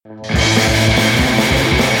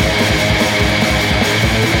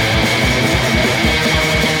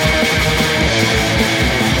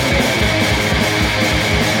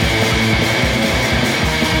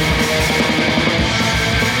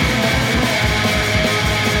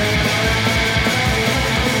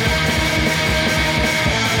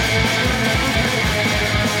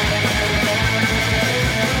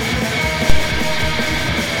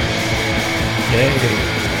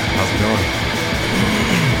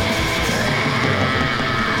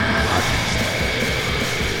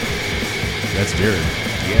That's Jared.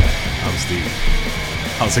 Yeah. I'm Steve.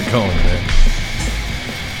 How's it going, man?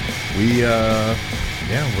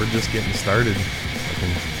 We're just getting started.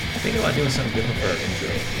 Think about doing something different for our intro.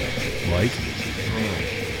 Like?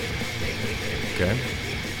 Okay.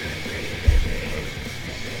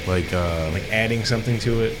 Like adding something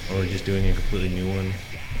to it, or just doing a completely new one.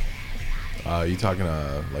 You talking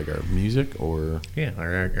like our music or? Yeah,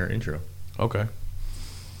 our intro. Okay.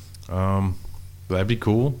 That'd be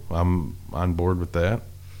cool. I'm on board with that.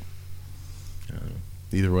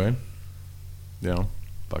 Either way,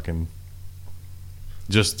 fucking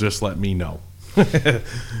just let me know.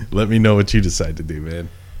 Let me know what you decide to do, man.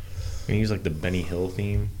 Can you use like the Benny Hill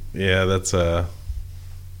theme? Yeah, that's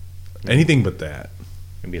anything but that.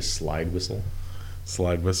 Maybe a slide whistle.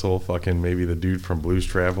 Slide whistle, fucking maybe the dude from Blues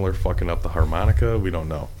Traveler fucking up the harmonica. We don't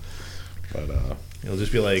know, but It'll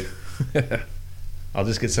just be like, I'll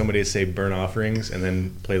just get somebody to say burn offerings and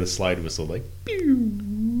then play the slide whistle like.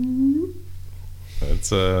 Pew.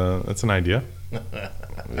 that's an idea.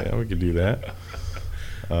 Yeah, we could do that.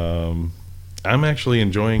 I'm actually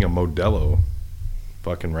enjoying a Modelo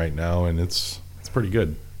fucking right now, and it's pretty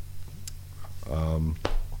good.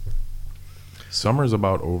 Summer's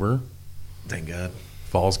about over. Thank God.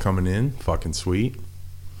 Fall's coming in, fucking sweet.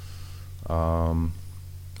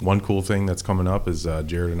 One cool thing that's coming up is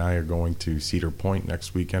Jared and I are going to Cedar Point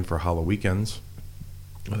next weekend for Halloweekends.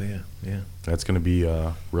 Oh yeah. That's going to be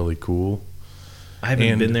really cool. I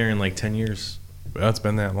haven't been there in like 10 years. Well, it's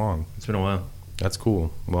been that long. It's been a while. That's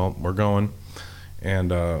cool. Well, we're going.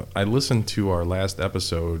 And I listened to our last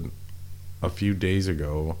episode a few days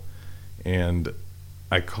ago, and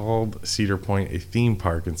I called Cedar Point a theme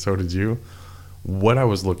park, and so did you. What I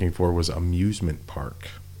was looking for was amusement park.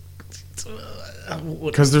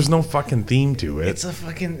 Because there's no fucking theme to it. It's a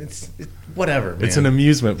fucking, it's whatever, man. It's an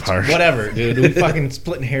amusement park. Whatever, dude. Are we fucking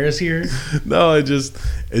splitting hairs here? No, it just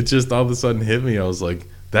all of a sudden hit me. I was like,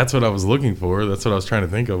 that's what I was looking for. That's what I was trying to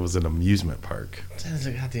think of, was an amusement park. It's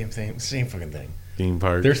a goddamn thing. Same fucking thing. Theme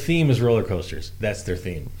park. Their theme is roller coasters. That's their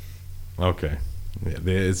theme. Okay. Yeah,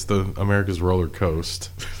 it's the America's Roller Coast.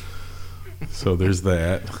 So there's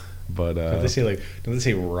that. But Don't they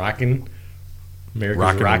say rockin'?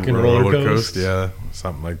 America's Rockin' Roller Coast? Yeah,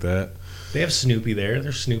 something like that. They have Snoopy there.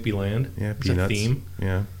 There's Snoopy Land. Yeah, It's Peanuts. a theme.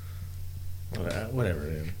 Yeah. Whatever,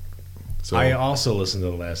 dude. So I also listened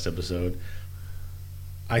to the last episode.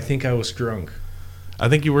 I think I was drunk. I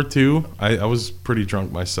think you were too. I was pretty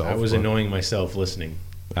drunk myself. I was but- annoying myself listening.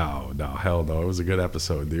 Oh, no, hell no. It was a good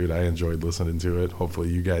episode, dude. I enjoyed listening to it. Hopefully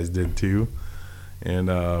you guys did too. And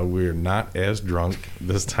we're not as drunk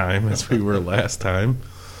this time as we were last time.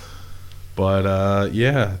 But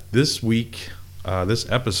yeah, this week, this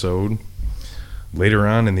episode, later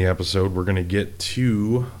on in the episode, we're going to get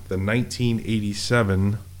to the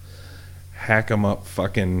 1987 Hack 'em Up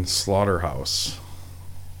fucking Slaughterhouse.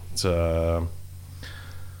 That's a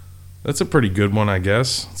pretty good one, I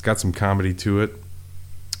guess. It's got some comedy to it.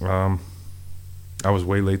 I was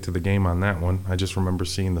way late to the game on that one. I just remember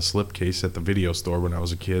seeing the slipcase at the video store when I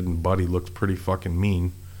was a kid, and Buddy looked pretty fucking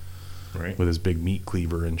mean, Right. with his big meat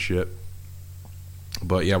cleaver and shit.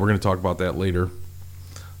 But yeah, we're going to talk about that later.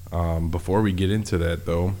 Before we get into that,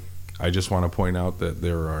 though, I just want to point out that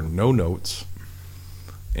there are no notes,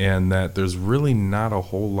 and that there's really not a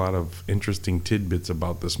whole lot of interesting tidbits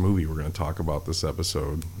about this movie we're going to talk about this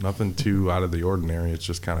episode. Nothing too out of the ordinary. It's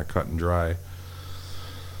just kind of cut and dry.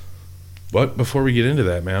 But before we get into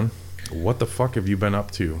that, man, what the fuck have you been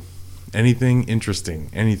up to? Anything interesting?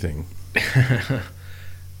 Anything?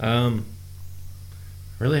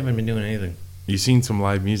 Really haven't been doing anything. You seen some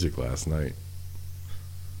live music last night.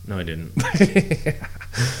 No, I didn't.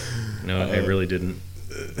 No, I really didn't.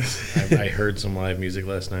 I heard some live music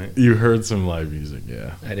last night. You heard some live music,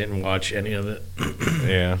 yeah. I didn't watch any of it.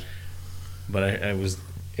 Yeah. But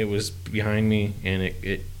it was behind me, and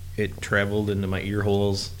it traveled into my ear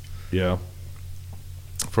holes. Yeah.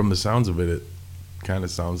 From the sounds of it, it kind of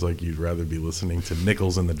sounds like you'd rather be listening to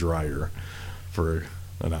Nichols in the Dryer for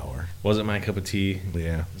an hour. Wasn't my cup of tea.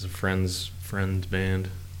 Yeah. It was a friend's band.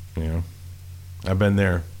 Yeah. I've been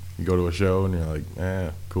there. You go to a show and you're like,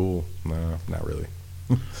 cool. No, not really.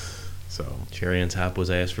 So. Cherry on top was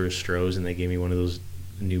I asked for a Strohs, and they gave me one of those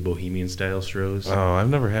new Bohemian style Strohs. Oh, I've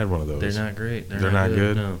never had one of those. They're not great. They're not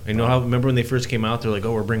good? No. You know how? Remember when they first came out? They're like,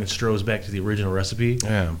 "Oh, we're bringing Strohs back to the original recipe."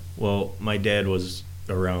 Yeah. Well, my dad was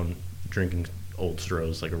around drinking old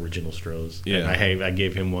Strohs, like original Strohs. Yeah. And I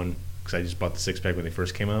gave him one because I just bought the 6-pack when they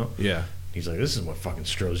first came out. Yeah. He's like, "This is what fucking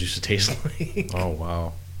Strohs used to taste like." Oh,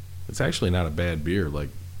 wow. It's actually not a bad beer, like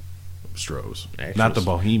Strohs. Actual Not the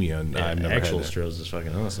Bohemian. Yeah, I've never actual had that. Strohs is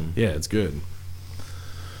fucking awesome. Yeah, it's good.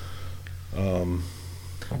 Um,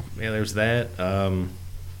 Yeah, there's that. I don't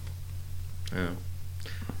know.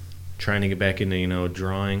 Trying to get back into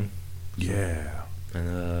drawing, yeah,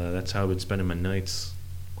 and that's how I've been spending my nights.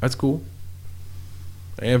 that's cool.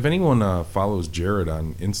 Hey, if anyone follows Jared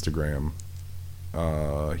on Instagram,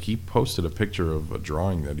 he posted a picture of a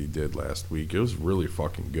drawing that he did last week. It was really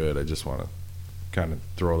fucking good. I just want to kind of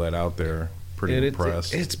throw that out there. Pretty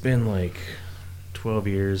impressed. It's been like 12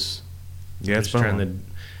 years. Yeah, it's just been trying to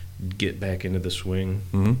get back into the swing.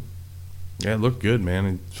 Mm-hmm. Yeah, it looked good,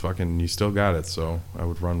 man. It's fucking, you still got it, so I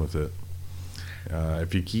would run with it.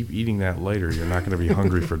 If you keep eating that later, you're not going to be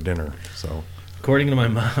hungry for dinner. So, According to my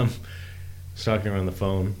mom, I was talking to her on the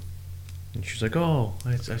phone, and she's like, "Oh,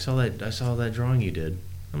 I saw that drawing you did."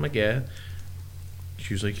 I'm like, "Yeah."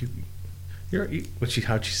 She was like,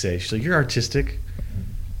 how'd she say? She's like, "You're artistic,"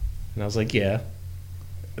 and I was like, "Yeah."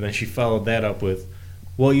 And then she followed that up with,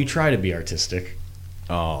 "Well, you try to be artistic,"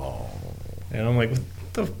 oh, and I'm like, "What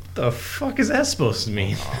the fuck is that supposed to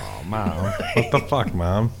mean?" oh, mom, what the fuck,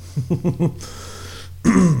 mom?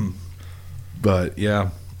 But yeah,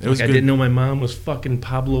 it was I good. didn't know my mom was fucking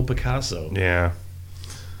Pablo Picasso. Yeah,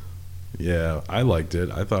 yeah, I liked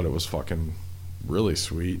it. I thought it was fucking really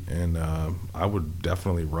sweet, and I would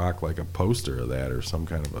definitely rock like a poster of that or some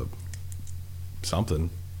kind of a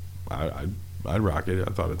something. I'd rock it.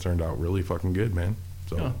 I thought it turned out really fucking good, man.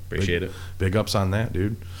 So Appreciate it. Big ups on that,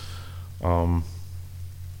 dude.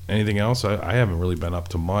 Anything else? I haven't really been up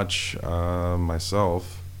to much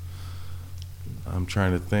myself. I'm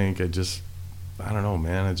trying to think. I don't know,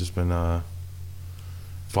 man. I've just been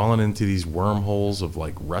falling into these wormholes of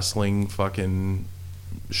like wrestling fucking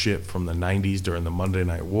shit from the 90s during the Monday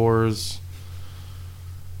Night Wars.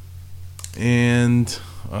 And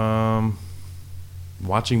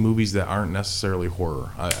watching movies that aren't necessarily horror.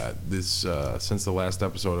 Since the last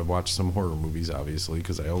episode, I've watched some horror movies, obviously,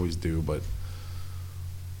 because I always do, but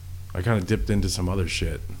I kind of dipped into some other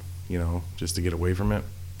shit, just to get away from it.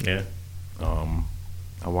 Yeah.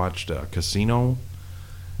 I watched Casino,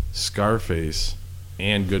 Scarface,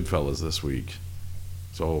 and Goodfellas this week.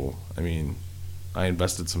 So, I mean, I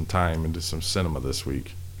invested some time into some cinema this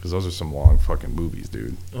week, because those are some long fucking movies,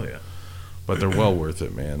 dude. Oh, yeah. But they're well worth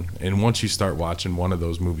it, man. And once you start watching one of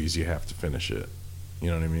those movies, you have to finish it.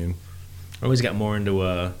 You know what I mean? I always got more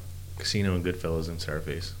into Casino and Goodfellas than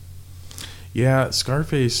Scarface. Yeah,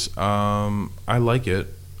 Scarface, I like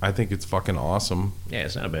it. I think it's fucking awesome. Yeah,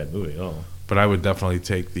 it's not a bad movie at all. But I would definitely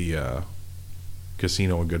take the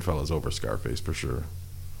Casino and Goodfellas over Scarface for sure.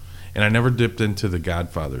 And I never dipped into the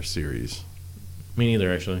Godfather series. Me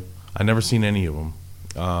neither, actually. I never seen any of them.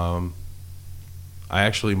 My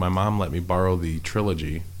mom let me borrow the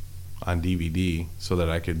trilogy on DVD so that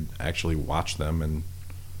I could actually watch them and,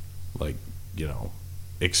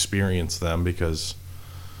 experience them, because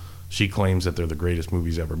she claims that they're the greatest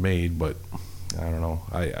movies ever made, but I don't know.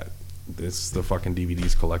 It's the fucking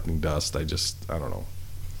DVDs collecting dust. I don't know.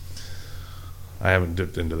 I haven't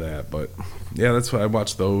dipped into that, but yeah, that's why I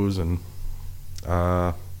watched those and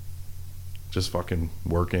just fucking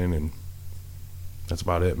working, and that's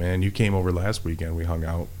about it, man. You came over last weekend. We hung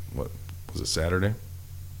out. What was it, Saturday?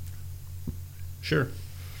 Sure.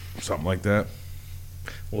 Something like that.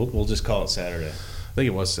 We'll just call it Saturday. I think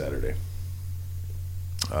it was Saturday.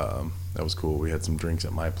 That was cool. We had some drinks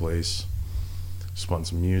at my place, spun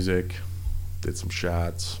some music, did some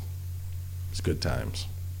shots. It's good times.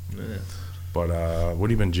 Yeah. But what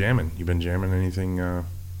have you been jamming? You been jamming anything?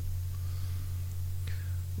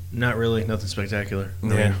 Not really. Nothing spectacular.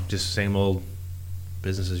 Yeah. Just same old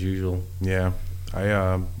business as usual. Yeah.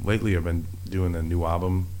 I lately I've been doing the new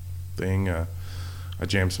album thing. I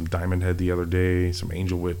jammed some Diamond Head the other day, some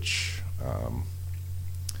Angel Witch.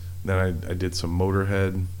 Then I did some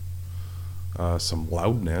Motorhead, some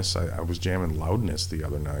Loudness. I was jamming Loudness the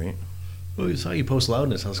other night. Well, I saw you post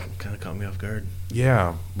Loudness. I was kind of caught me off guard.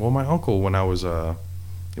 Yeah. Well, my uncle, when I was in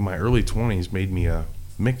my early 20s, made me a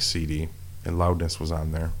mix CD, and Loudness was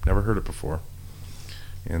on there. Never heard it before.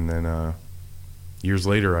 And then years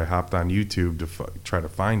later, I hopped on YouTube to try to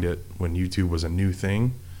find it when YouTube was a new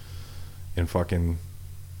thing, and fucking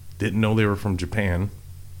didn't know they were from Japan.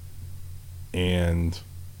 And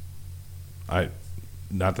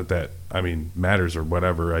not that matters or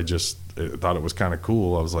whatever. I just thought it was kind of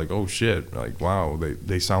cool. I was like, oh shit, like wow,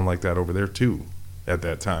 they sound like that over there too at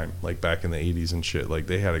that time, like back in the 80s and shit. Like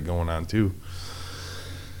they had it going on too.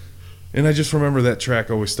 And I just remember that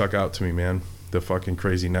track always stuck out to me, man. The fucking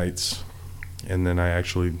Crazy Nights. And then I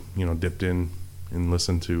actually, dipped in and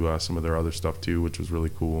listened to some of their other stuff too, which was really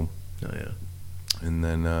cool. Oh yeah. And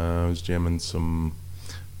then I was jamming some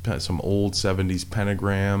old 70s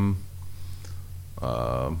Pentagram.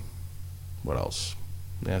 what else?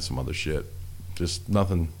 Yeah, some other shit. Just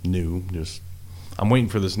nothing new. Just I'm waiting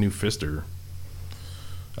for this new Fister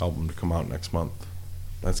album to come out next month.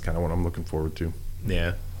 That's kind of what I'm looking forward to.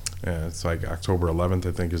 Yeah. Yeah, it's like October 11th,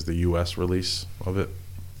 I think, is the U.S. release of it.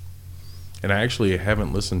 And I actually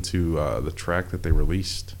haven't listened to the track that they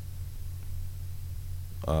released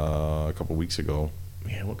a couple weeks ago.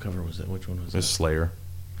 Yeah, what cover was that? Which one was It's that? Slayer.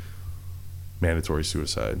 Mandatory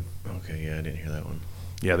Suicide. Okay, yeah, I didn't hear that one.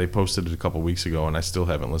 Yeah, they posted it a couple weeks ago, and I still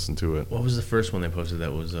haven't listened to it. What was the first one they posted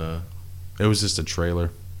that was, It was just a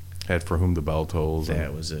trailer. Had For Whom the Bell Tolls.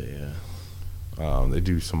 that was it, yeah. They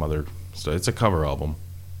do some other stuff. It's a cover album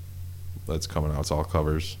that's coming out. It's all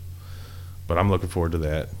covers. But I'm looking forward to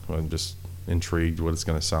that. I'm just intrigued what it's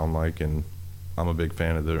going to sound like, and I'm a big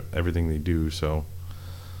fan of everything they do, so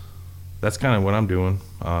that's kind of what I'm doing.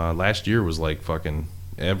 Last year was like fucking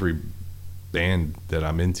every band that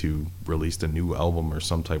I'm into released a new album or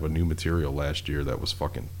some type of new material last year that was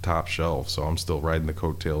fucking top shelf, so I'm still riding the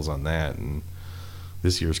coattails on that, and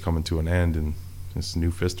this year's coming to an end, and this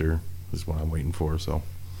new Fister is what I'm waiting for, so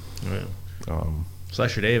Yeah.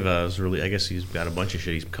 Slasher Dave was really, I guess he's got a bunch of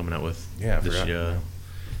shit he's coming out with. Yeah, I this forgot.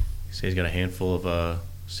 He says he's got a handful of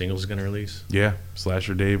singles he's going to release. yeah,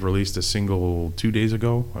 Slasher Dave released a single 2 days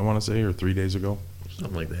ago, I want to say, or 3 days ago.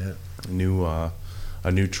 Something like that.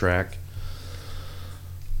 A new track.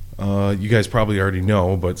 You guys probably already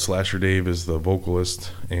know, but Slasher Dave is the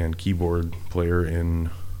vocalist and keyboard player in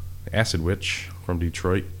Acid Witch from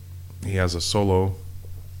Detroit. He has a solo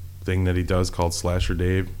thing that he does called Slasher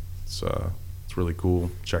Dave. It's really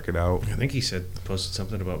cool. Check it out. I think he posted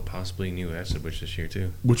something about possibly new Acid Witch this year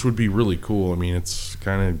too. Which would be really cool. I mean, it's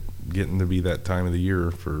kind of getting to be that time of the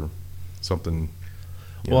year for something.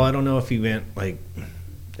 Well, I don't know if he meant like,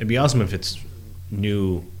 it'd be awesome if it's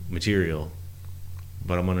new material,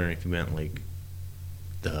 but I'm wondering if he meant like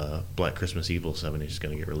the Black Christmas Evil 7 is just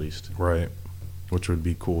going to get released. Right. Which would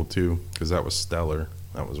be cool too, because that was stellar.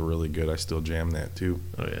 That was really good. I still jam that too.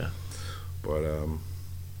 Oh yeah. But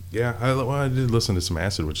yeah, I did listen to some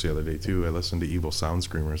Acid Witch the other day too. I listened to Evil Sound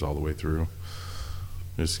Screamers all the way through,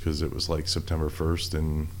 just because it was like September 1st,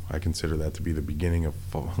 and I consider that to be the beginning of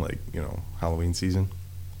fall, like, you know, Halloween season.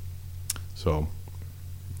 So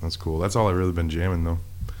that's cool. That's all I've really been jamming though.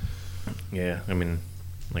 Yeah, I mean,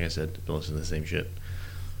 like I said, been listening to the same shit,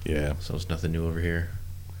 Yeah. so it's nothing new over here.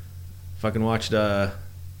 Fucking watched the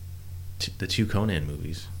 2 Conan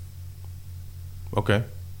movies. Okay.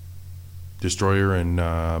 Destroyer and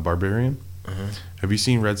Barbarian. Uh-huh. Have you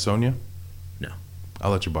seen Red Sonja? No. I'll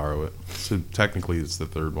let you borrow it. So technically, it's the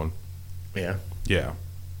third one. Yeah. Yeah.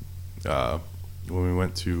 When we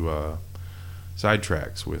went to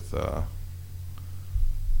Sidetracks with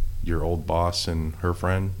your old boss and her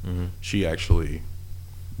friend, Mm-hmm. she actually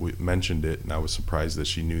mentioned it, and I was surprised that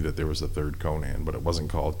she knew that there was a third Conan, but it wasn't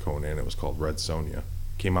called Conan. It was called Red Sonja.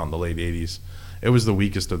 Came out in the late 80s. It was the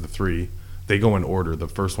weakest of the three. They go in order. The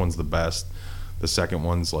first one's the best. The second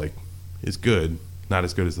one's like is good, not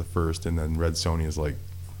as good as the first, and then Red Sonja is like,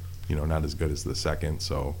 you know, not as good as the second.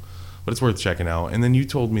 So, but it's worth checking out. And then you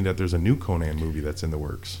told me that there's a new Conan movie that's in the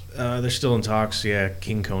works. They're still in talks. Yeah,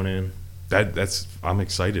 King Conan. That's I'm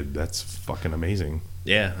excited. That's fucking amazing.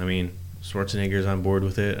 Yeah, I mean, Schwarzenegger's on board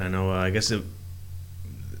with it. I know. I guess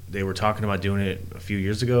they were talking about doing it a few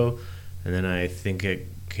years ago, and then I think it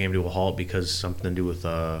came to a halt because something to do with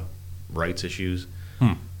rights issues.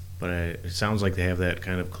 But it sounds like they have that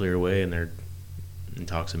kind of clear away, and they're in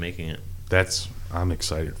talks of making it. I'm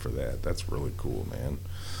excited for that. That's really cool, man.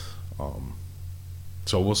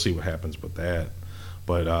 So we'll see what happens with that.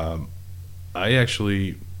 But I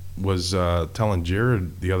actually was telling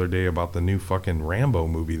Jared the other day about the new fucking Rambo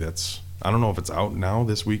movie that's, I don't know if it's out now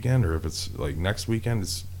this weekend or if it's like next weekend.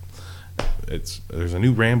 There's a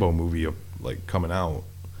new Rambo movie like coming out,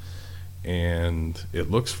 and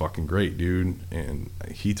it looks fucking great, dude. And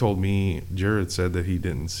he told me, Jared said that he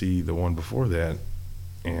didn't see the one before that,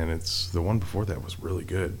 and the one before that was really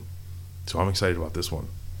good. So I'm excited about this one.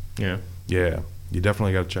 Yeah, Yeah, you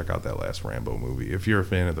definitely got to check out that last Rambo movie if you're a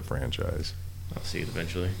fan of the franchise. I'll see it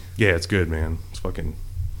eventually. Yeah, it's good, man. It's fucking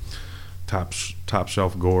top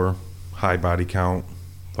shelf gore, high body count,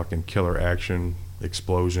 fucking killer action,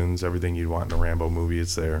 explosions, everything you'd want in a Rambo movie.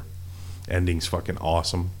 It's there. Ending's fucking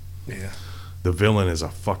awesome. Yeah. The villain is a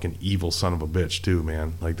fucking evil son of a bitch too,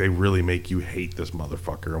 man. Like, they really make you hate this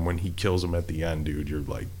motherfucker, and when he kills him at the end, dude, you're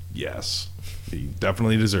like, yes, he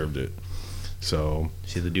definitely deserved it. So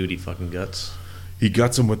See the dude eat fucking guts? he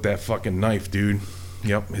guts him with that fucking knife, dude.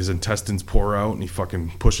 Yep, his intestines pour out, and he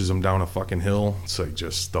fucking pushes him down a fucking hill. It's like,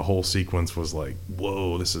 just the whole sequence was like,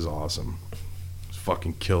 whoa, this is awesome. It's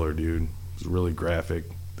fucking killer, dude. It's really graphic.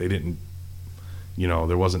 They didn't You know,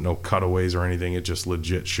 there wasn't no cutaways or anything. It just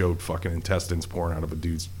legit showed fucking intestines pouring out of a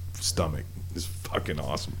dude's stomach. It's fucking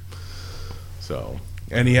awesome. So,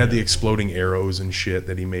 and he had the exploding arrows and shit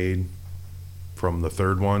that he made from the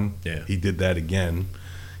third one. Yeah. He did that again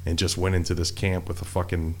and just went into this camp with a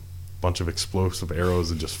fucking bunch of explosive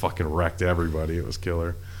arrows and just fucking wrecked everybody. It was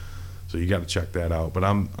killer. So you got to check that out. But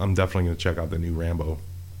I'm definitely going to check out the new Rambo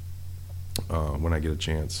when I get a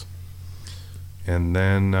chance. And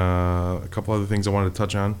then a couple other things I wanted to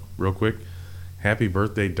touch on real quick. Happy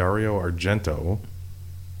birthday, Dario Argento.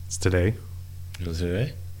 It's today. Was it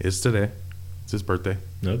today? It's today. It's his birthday.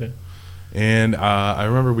 Okay. And I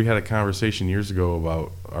remember we had a conversation years ago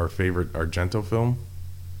about our favorite Argento film.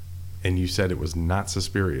 And you said it was not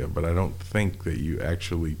Suspiria, but I don't think that you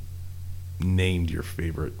actually named your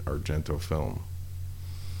favorite Argento film.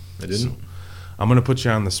 I didn't. So, I'm going to put you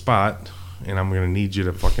on the spot, and I'm going to need you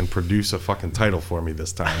to fucking produce a fucking title for me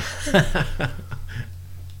this time.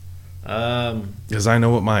 Because I know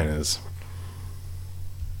what mine is.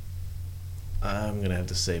 I'm going to have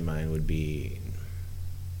to say mine would be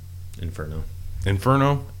Inferno.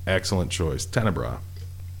 Inferno, excellent choice. Tenebra.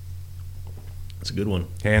 It's a good one.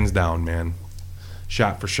 Hands down, man.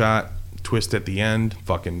 Shot for shot, twist at the end,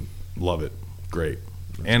 fucking love it. Great.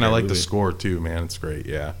 That's And a I great like the movie. score too, man. It's great,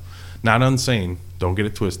 yeah. Not Unsane. Don't get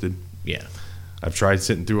it twisted. Yeah. I've tried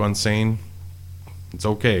sitting through Unsane. It's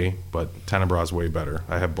okay, but Tenebra's way better.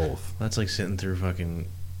 I have both. That's like sitting through fucking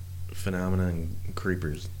Phenomena and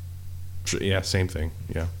Creepers. Yeah, same thing.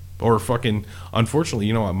 Yeah. Or fucking, unfortunately,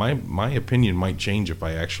 you know what? My opinion might change if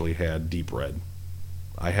I actually had Deep Red.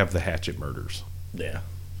 I have the Hatchet Murders. Yeah.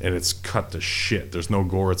 And it's cut to shit. There's no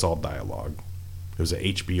gore. It's all dialogue. It was a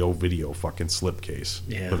HBO video fucking slipcase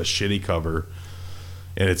Yeah. with a shitty cover,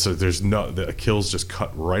 and the kills just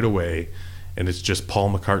cut right away, and it's just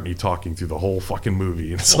Paul McCartney talking through the whole fucking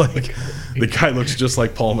movie. And it's like the guy looks just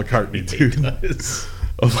like Paul McCartney, dude.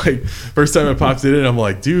 I'm like, first time I popped it in, I'm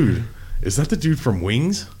like, dude, is that the dude from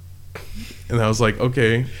Wings? And I was like,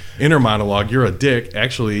 okay, inner monologue, you're a dick.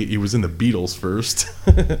 Actually, he was in the Beatles first.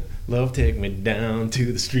 Love, take me down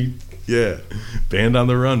to the street. Yeah. Band on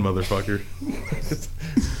the Run, motherfucker.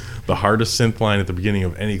 The hardest synth line at the beginning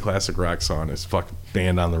of any classic rock song is fucking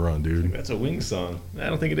Band on the Run, dude. That's a Wings song. I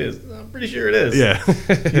don't think it is. I'm pretty sure it is. Yeah.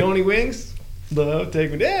 You know any Wings? Love,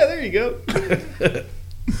 take me down. Yeah, there you go.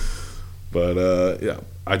 But,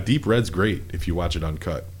 yeah. Deep Red's great if you watch it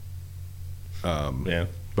uncut. Yeah.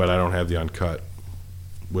 But I don't have the uncut,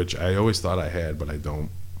 which I always thought I had, but I don't.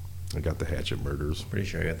 I got the Hatchet Murders. Pretty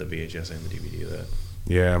sure I got the VHS and the DVD of that.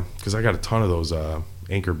 Yeah, because I got a ton of those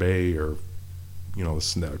Anchor Bay or, you know,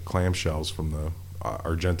 the clamshells from the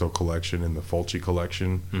Argento collection and the Fulci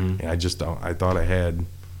collection. Mhm. And I just don't. I thought I had.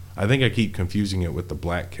 I think I keep confusing it with the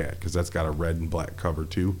Black Cat because that's got a red and black cover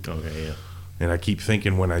too. Okay, yeah. And I keep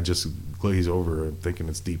thinking when I just glaze over, I'm thinking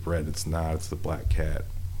it's Deep Red. It's not. It's the Black Cat.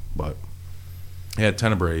 But yeah,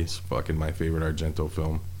 Tenebrae is fucking my favorite Argento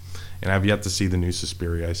film. And I've yet to see the new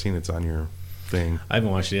Suspiria. I've seen it's on your thing. I haven't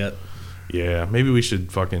watched it yet. Yeah, maybe we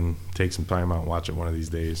should fucking take some time out and watch it one of these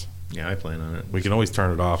days. Yeah, I plan on it. We can always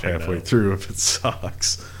turn it off Check it halfway out. through if it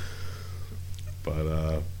sucks.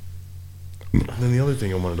 But then the other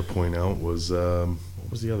thing I wanted to point out was what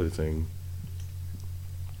was the other thing?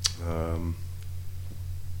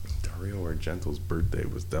 Dario Argento's birthday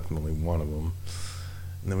was definitely one of them.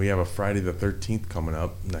 And then we have a Friday the 13th coming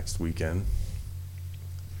up next weekend.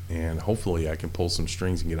 And hopefully I can pull some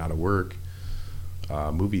strings and get out of work.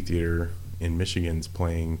 Movie theater in Michigan's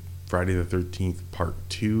playing Friday the 13th Part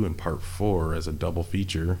 2 and Part 4 as a double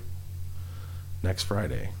feature next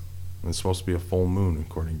Friday. And it's supposed to be a full moon,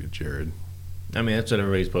 according to Jared. I mean, that's what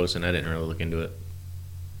everybody's posting. I didn't really look into it.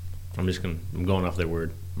 I'm going off their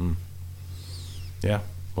word. Yeah,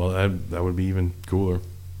 well, that would be even cooler,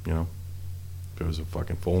 you know. If it was a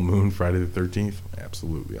fucking full moon Friday the 13th,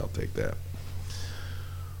 absolutely, I'll take that.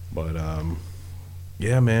 But,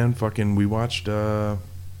 yeah, man, fucking, we watched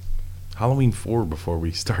Halloween 4 before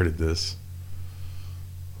we started this.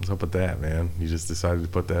 What's up with that, man? You just decided to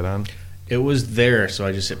put that on? It was there, so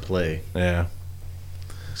I just hit play. Yeah.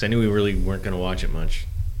 Because I knew we really weren't going to watch it much.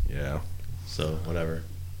 Yeah. So, whatever.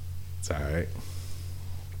 It's all right.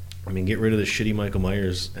 I mean, get rid of the shitty Michael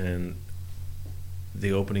Myers, and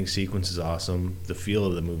the opening sequence is awesome. The feel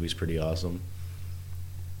of the movie's pretty awesome.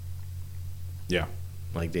 Yeah.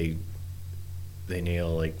 Like, they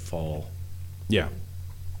nail, like, fall. Yeah.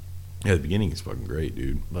 Yeah, the beginning is fucking great,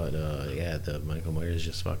 dude. But, yeah, the Michael Myers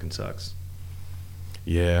just fucking sucks.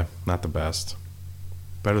 Yeah, not the best.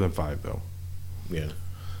 Better than 5, though. Yeah.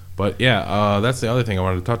 But, yeah, that's the other thing I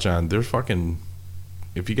wanted to touch on. There's fucking...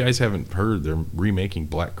 If you guys haven't heard, they're remaking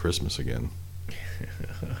Black Christmas again.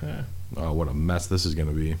 Oh, what a mess this is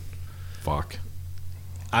gonna be. Fuck.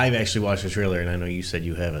 I've actually watched the trailer, and I know you said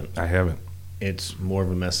you haven't. I haven't. It's more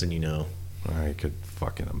of a mess than you know. I could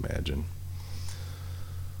fucking imagine.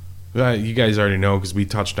 You guys already know because we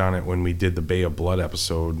touched on it when we did the Bay of Blood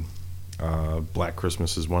episode. Black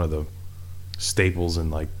Christmas is one of the staples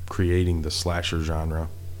in like creating the slasher genre.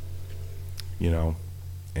 You know,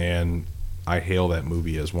 and I hail that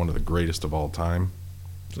movie as one of the greatest of all time.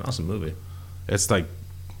 It's an awesome movie. It's like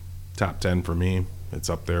top 10 for me. It's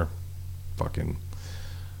up there. Fucking,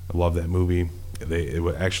 I love that movie.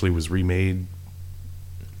 It actually was remade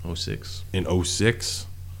 06. in 06.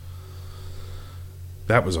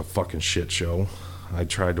 That was a fucking shit show. I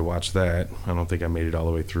tried to watch that. I don't think I made it all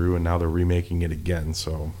the way through, and now they're remaking it again.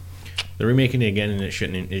 So they're remaking it again, and it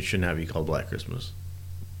should not be called Black Christmas.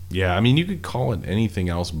 yeah, I mean, you could call it anything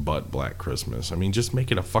else but Black Christmas. I mean, just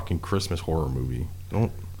make it a fucking Christmas horror movie.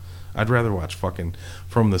 Don't. I'd rather watch fucking,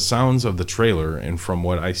 from the sounds of the trailer and from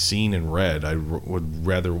what I seen and read, would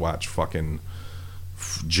rather watch fucking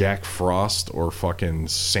Jack Frost or fucking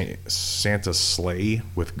Santa Slay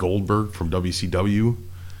with Goldberg from WCW.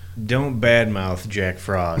 Don't badmouth Jack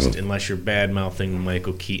Frost unless you're badmouthing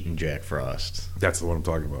Michael Keaton Jack Frost. That's the one I'm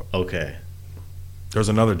talking about. Okay. There's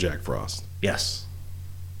another Jack Frost. Yes.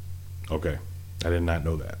 Okay. I did not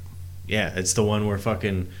know that. Yeah, it's the one where the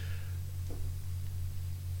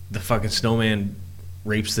fucking snowman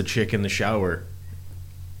rapes the chick in the shower.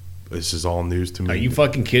 This is all news to me. Are you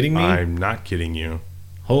fucking kidding me? I'm not kidding you.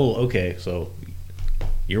 Oh, okay. So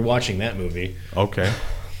you're watching that movie. Okay.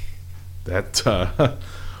 That,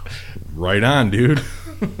 right on, dude.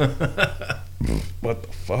 What the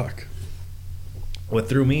fuck? What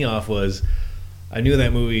threw me off was I knew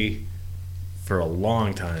that movie for a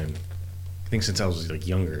long time. I think since I was like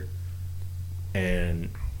younger. And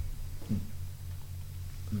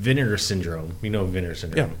Vinegar Syndrome. You know Vinegar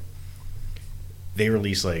Syndrome. Yeah. They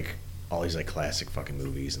release like all these like classic fucking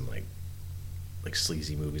movies and like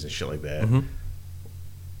sleazy movies and shit like that. Mm-hmm.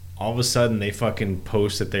 All of a sudden they fucking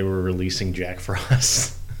post that they were releasing Jack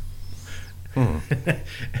Frost. It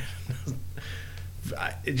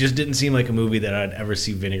just didn't seem like a movie that I'd ever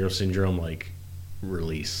see Vinegar Syndrome like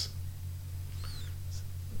release.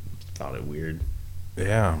 Thought it weird.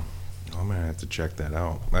 Yeah. I'm going to have to check that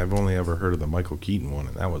out. I've only ever heard of the Michael Keaton one,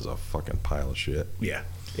 and that was a fucking pile of shit. Yeah.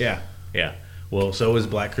 Well, so is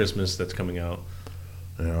Black Christmas that's coming out.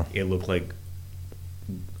 Yeah. It looked like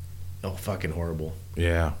fucking horrible.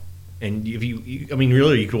 Yeah. And if I mean,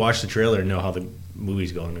 really, you could watch the trailer and know how the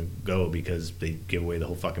movie's going to go because they give away the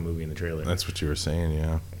whole fucking movie in the trailer. That's what you were saying,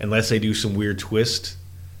 yeah. Unless they do some weird twist,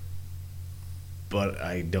 but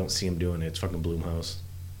I don't see them doing it. It's fucking Blumhouse.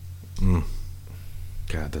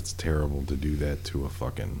 God, that's terrible to do that to a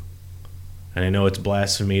fucking... And I know it's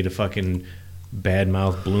blasphemy to fucking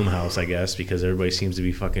badmouth Blumhouse, I guess, because everybody seems to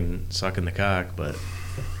be fucking sucking the cock, but...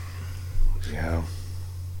 Yeah.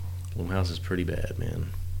 Blumhouse is pretty bad, man.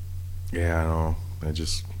 Yeah, I know.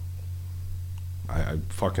 I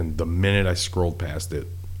fucking... The minute I scrolled past it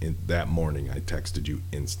that morning, I texted you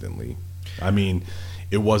instantly. I mean,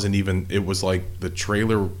 it wasn't even... It was like the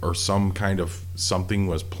trailer or some kind of something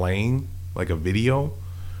was playing, like a video,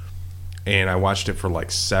 and I watched it for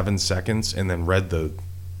like 7 seconds and then read the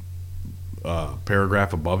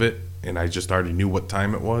paragraph above it, and I just already knew what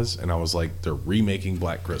time it was, and I was like, they're remaking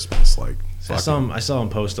Black Christmas. Like, I saw him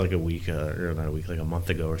post like a month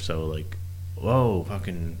ago or so, like, whoa,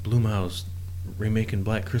 fucking Blumhouse remaking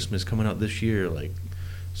Black Christmas coming out this year, like,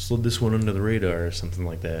 slid this one under the radar or something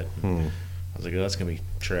like that. I was like, oh, that's gonna be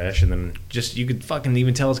trash. And then just you could fucking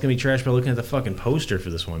even tell it's gonna be trash by looking at the fucking poster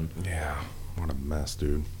for this one. Yeah, what a mess,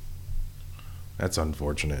 dude. That's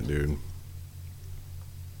unfortunate, dude.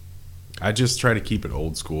 I just try to keep it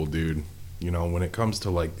old school, dude. You know, when it comes to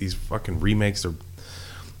like these fucking remakes, or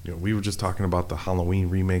you know, we were just talking about the Halloween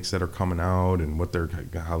remakes that are coming out and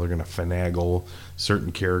how they're gonna finagle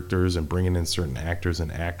certain characters and bringing in certain actors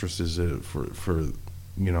and actresses for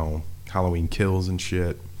you know, Halloween Kills and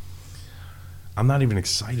shit. I'm not even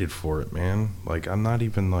excited for it, man. Like, I'm not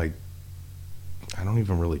even like, I don't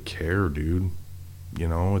even really care, dude. You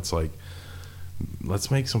know, it's like, let's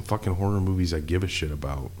make some fucking horror movies I give a shit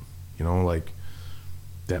about. You know, like,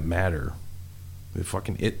 that matter. The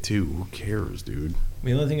fucking It too. Who cares, dude? I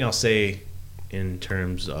mean, the only thing I'll say in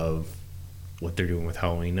terms of what they're doing with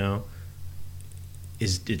Halloween now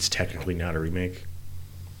is it's technically not a remake.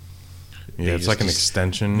 Yeah, it's like an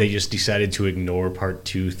extension. They just decided to ignore part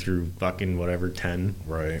 2 through fucking whatever 10.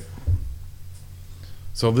 Right.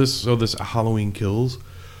 So this Halloween Kills,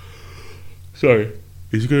 is going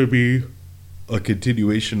to be a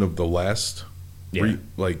continuation of the last, Yeah.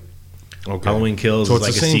 Okay. Halloween Kills So is it's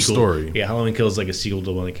like the a same sequel. story. Yeah, Halloween Kills is like a sequel to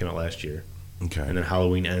the one that came out last year. Okay. And then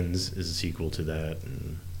Halloween Ends is a sequel to that,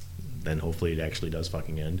 and then hopefully it actually does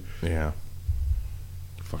fucking end. Yeah.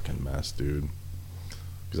 Fucking mess, dude.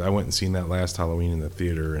 Because I went and seen that last Halloween in the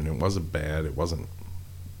theater, and it wasn't bad. It wasn't.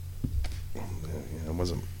 It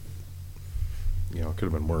wasn't. It could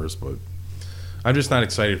have been worse, but I'm just not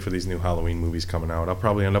excited for these new Halloween movies coming out. I'll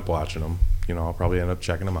probably end up watching them. I'll probably end up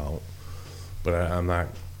checking them out, but I'm not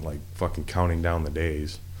like fucking counting down the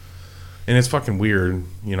days. And it's fucking weird,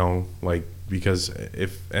 because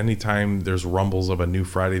if anytime there's rumbles of a new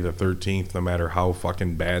Friday the 13th, no matter how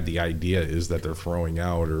fucking bad the idea is that they're throwing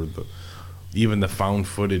out, or even the found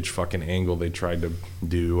footage fucking angle they tried to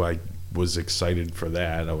do, I was excited for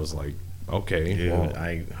that. I was like, okay. Dude, well,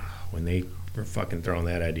 when they were fucking throwing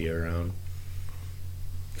that idea around,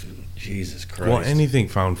 Jesus Christ. Well, anything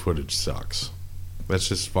found footage sucks. Let's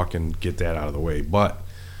just fucking get that out of the way. But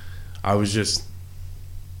I'm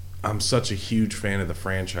such a huge fan of the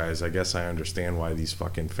franchise. I guess I understand why these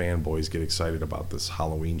fucking fanboys get excited about this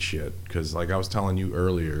Halloween shit. Because like I was telling you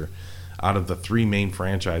earlier, out of the three main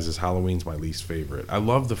franchises, Halloween's my least favorite. I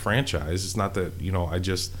love the franchise. It's not that,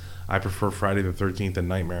 I prefer Friday the 13th and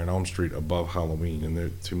Nightmare on Elm Street above Halloween.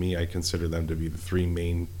 And to me, I consider them to be the three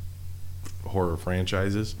main horror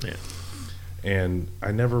franchises. Yeah. And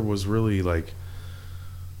I never was really like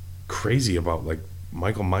crazy about like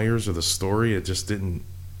Michael Myers or the story. It just didn't.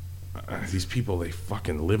 These people, they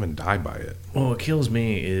fucking live and die by it. Well, what kills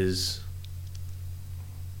me is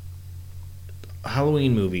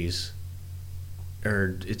Halloween movies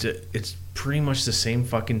it's pretty much the same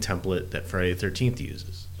fucking template that Friday the 13th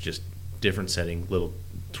uses. Just different setting, little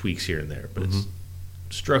tweaks here and there, but it's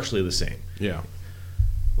structurally the same. Yeah.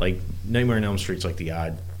 Like Nightmare on Elm Street's like the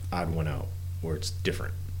odd one out where it's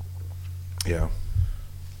different. Yeah.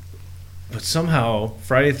 But somehow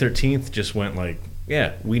Friday the 13th just went like,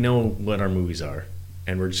 yeah, we know what our movies are,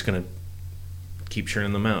 and we're just gonna keep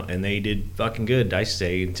churning them out. And they did fucking good, I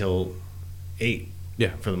say, until 8.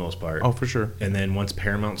 Yeah. For the most part. Oh, for sure. And then once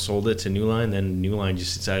Paramount sold it to New Line, then New Line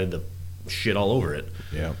just decided to shit all over it.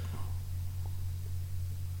 Yeah.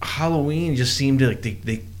 Halloween just seemed to like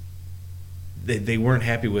they weren't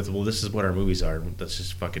happy with, well, this is what our movies are. Let's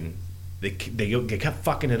just fucking they kept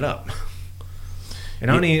fucking it up. And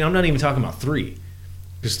I'm not even talking about 3,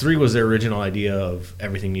 because 3 was their original idea of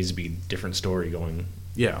everything needs to be a different story going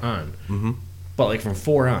on. Mm-hmm. But like from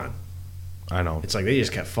 4 on, I know, it's like they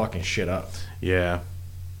just kept fucking shit up. Yeah.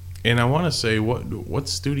 And I want to say, what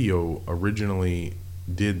studio originally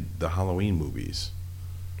did the Halloween movies?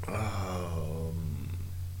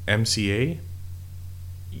 MCA?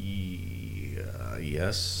 Yeah,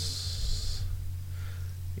 yes.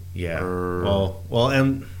 Yeah. Or-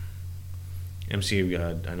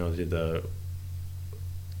 MCA, I know, did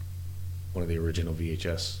one of the original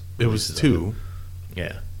VHS. It was 2,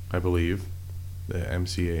 Yeah. I believe, the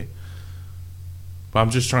MCA. But I'm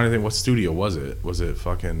just trying to think, what studio was it? Was it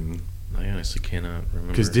fucking... I honestly cannot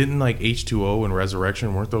remember. Because didn't like H2O and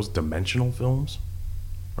Resurrection, weren't those Dimensional films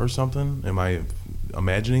or something? Am I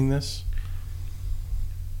imagining this?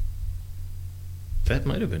 That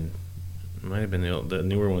might have been the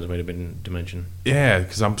newer ones. Might have been Dimension. Yeah,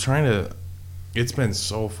 because I'm trying to... It's been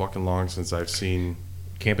so fucking long since I've seen...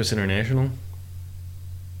 Campus International.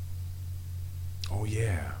 Oh,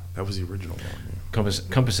 yeah. That was the original one.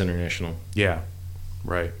 Compass International. Yeah,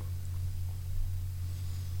 right.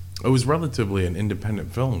 It was relatively an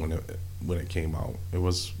independent film when it came out. It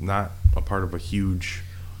was not a part of a huge...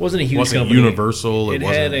 Wasn't a huge wasn't company. Universal. It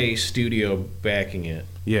wasn't, had a studio backing it,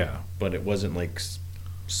 yeah, but it wasn't like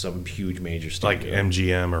some huge major like studio.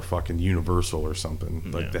 MGM or fucking Universal or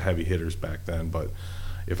something, like the heavy hitters back then. But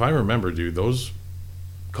if I remember, dude, those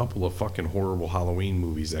couple of fucking horrible Halloween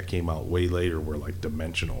movies that came out way later were like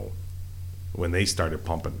Dimensional. When they started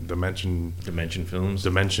pumping Dimension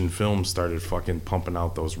Films started fucking pumping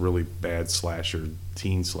out those really bad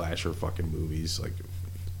teen slasher fucking movies, like,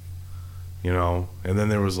 and then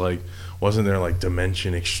there was like, wasn't there like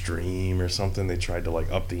Dimension Extreme or something? They tried to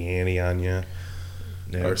like up the ante on you,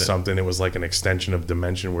 or something. It was like an extension of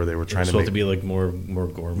Dimension where they were trying to make to be like more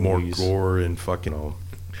gore movies. gore and fucking.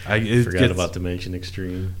 I forgot about Dimension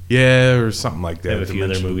Extreme. Yeah, or something like that. I have a few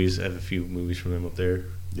other movies. I have a few movies from them up there.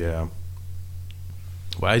 Yeah.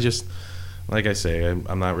 Well, like I say,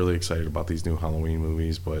 I'm not really excited about these new Halloween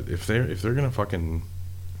movies, but if they're gonna fucking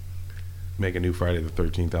make a new Friday the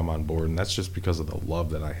 13th, I'm on board, and that's just because of the love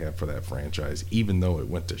that I have for that franchise. Even though it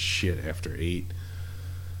went to shit after 8,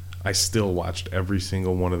 I still watched every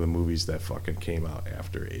single one of the movies that fucking came out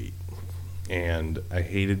after 8. And I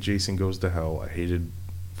hated Jason Goes to Hell. I hated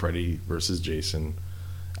Freddy versus Jason.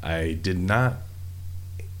 I did not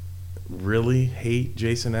really hate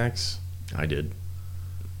Jason X I did.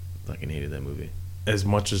 Fucking hated that movie. as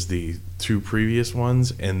much as the two previous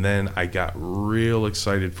ones, and then I got real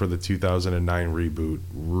excited for the 2009 reboot.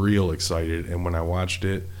 Real excited, and when I watched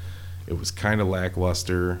it, it was kind of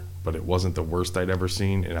lackluster, but it wasn't the worst I'd ever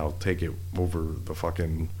seen, and I'll take it over the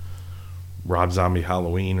fucking Rob Zombie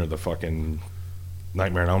Halloween or the fucking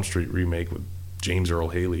Nightmare on Elm Street remake with James Earl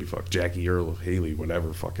Haley, Jackie Earl Haley,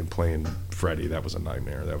 whatever, fucking playing Freddy. That was a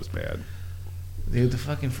nightmare. That was bad. Dude, the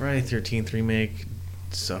fucking Friday 13th remake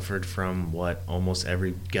suffered from what almost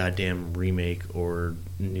every goddamn remake or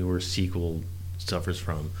newer sequel suffers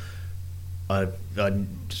from. A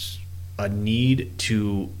need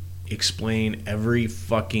to explain every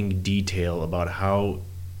fucking detail about how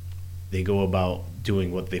they go about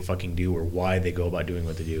doing what they fucking do or why they go about doing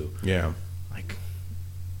what they do. Yeah. Like,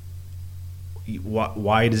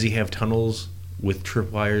 why does he have tunnels with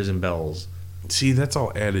tripwires and bells? See, that's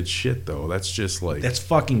all added shit, though. That's just like... That's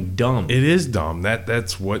fucking dumb. It is dumb.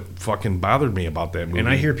 That's what fucking bothered me about that movie. And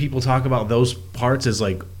I hear people talk about those parts as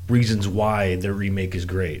like reasons why the remake is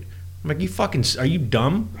great. I'm like, you fucking... Are you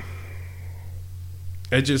dumb?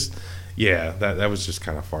 It just... Yeah, that was just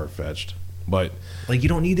kind of far-fetched. But... Like, you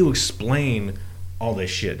don't need to explain all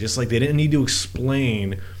this shit. Just like they didn't need to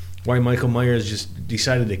explain why Michael Myers just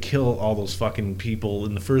decided to kill all those fucking people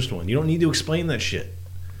in the first one. You don't need to explain that shit.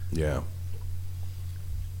 Yeah.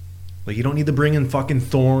 Like, you don't need to bring in fucking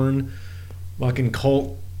Thorn, fucking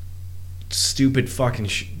cult, stupid fucking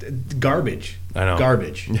garbage. I know.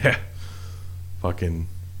 Garbage. Yeah. Fucking...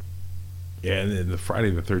 Yeah, and then the Friday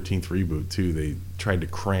the 13th reboot, too, they tried to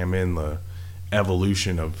cram in the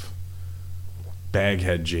evolution of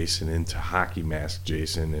Baghead Jason into Hockey Mask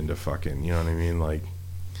Jason into fucking, you know what I mean? Like,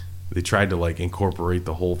 they tried to, like, incorporate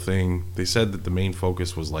the whole thing. They said that the main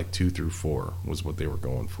focus was, like, 2 through 4 was what they were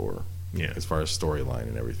going for. Yeah. As far as storyline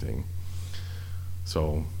and everything.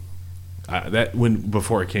 So,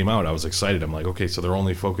 before it came out, I was excited. I'm like, okay, so they're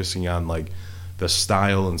only focusing on, like, the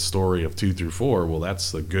style and story of 2 through 4. Well,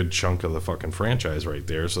 that's a good chunk of the fucking franchise right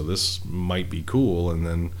there, so this might be cool. And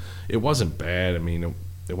then it wasn't bad. I mean,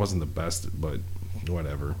 it wasn't the best, but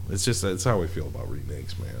whatever. It's just, that's how we feel about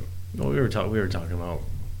remakes, man. Well, we were talking about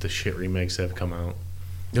the shit remakes that have come out.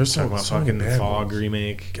 There's Talking about fucking the Fog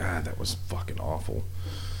remake. God, that was fucking awful.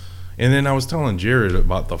 And then I was telling Jared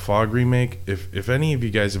about the Fog remake. If any of you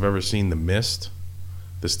guys have ever seen The Mist,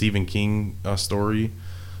 the Stephen King story,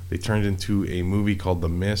 they turned into a movie called The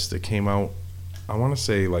Mist. It came out, I want to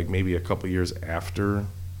say, like maybe a couple years after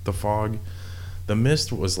The Fog. The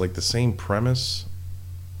Mist was like the same premise,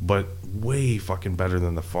 but way fucking better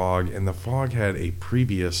than The Fog. And The Fog had a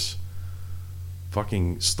previous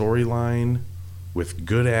fucking storyline with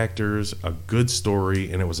good actors, a good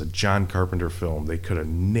story, and it was a John Carpenter film. They could have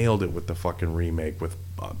nailed it with the fucking remake with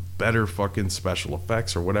better fucking special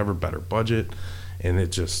effects or whatever, better budget. And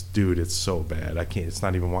it just, dude, it's so bad. I can't, it's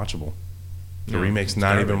not even watchable. The remake's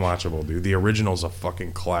not even watchable, dude. The original's a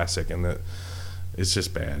fucking classic, and it's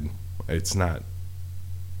just bad. It's not.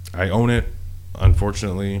 I own it.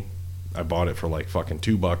 Unfortunately, I bought it for like fucking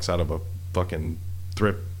 $2 out of a fucking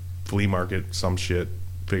thrift flea market, some shit.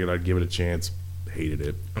 Figured I'd give it a chance. Hated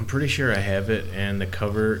it. I'm pretty sure I have it, and the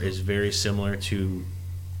cover is very similar to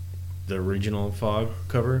the original Fog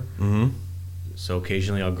cover. Mm-hmm. So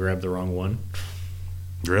occasionally I'll grab the wrong one.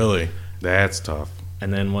 Really? That's tough.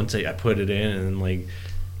 And then once I put it in and then, like,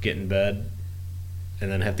 get in bed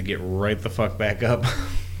and then have to get right the fuck back up.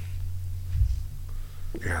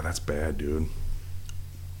 Yeah, that's bad, dude.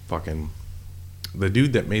 Fucking... The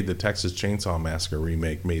dude that made the Texas Chainsaw Massacre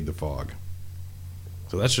remake made The Fog.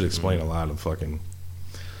 So that should explain a lot of fucking...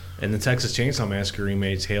 And the Texas Chainsaw Massacre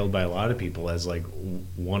remake's hailed by a lot of people as, like,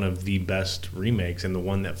 one of the best remakes and the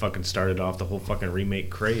one that fucking started off the whole fucking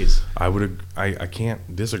remake craze. I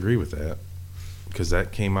can't disagree with that. Because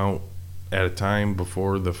that came out at a time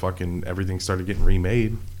before the fucking everything started getting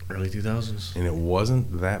remade. Early 2000s. And it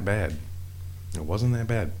wasn't that bad. It wasn't that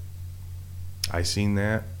bad. I seen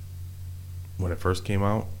that when it first came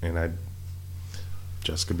out, and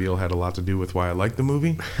Jessica Biel had a lot to do with why I liked the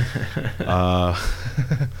movie.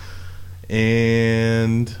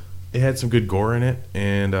 And it had some good gore in it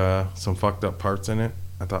and some fucked up parts in it.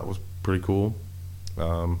 I thought it was pretty cool.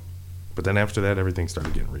 But then after that, everything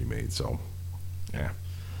started getting remade. So, yeah.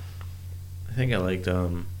 I think I liked.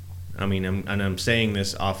 I'm saying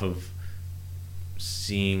this off of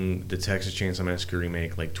seeing the Texas Chainsaw Massacre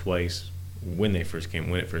remake like twice when it first came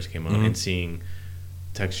out, Mm-hmm. and seeing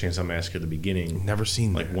Texas Chainsaw Massacre the beginning. Never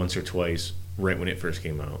seen like that. once or twice right when it first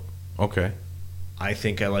came out. Okay. I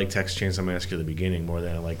think I like Texas Chainsaw Massacre the beginning more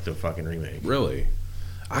than I like the fucking remake. Really?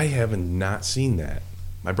 I haven't not seen that.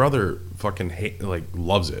 My brother fucking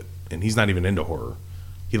loves it, and he's not even into horror.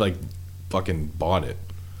 He like fucking bought it.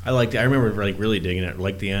 I liked it. I remember like really digging it.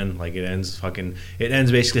 Like the end, like it ends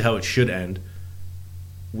basically how it should end,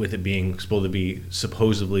 with it being supposed to be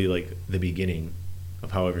supposedly like the beginning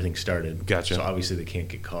of how everything started. Gotcha. So obviously they can't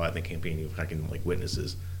get caught. They can't be any fucking like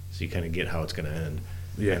witnesses. So you kind of get how it's going to end.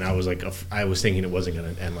 Yeah. And I was like, I was thinking it wasn't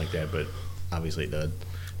going to end like that, but obviously it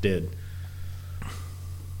did.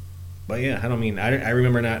 But yeah, I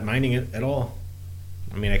remember not minding it at all.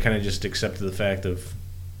 I mean, I kind of just accepted the fact of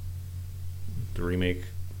the remake.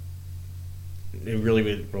 It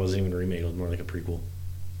really wasn't even a remake. It was more like a prequel.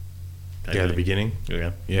 Yeah, the beginning.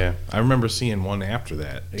 Yeah. Yeah, I remember seeing one after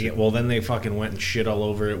that. Yeah, well, then they fucking went and shit all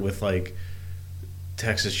over it with like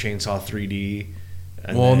Texas Chainsaw 3D.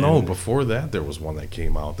 Well, no, before that there was one that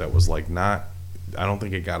came out that was like not. I don't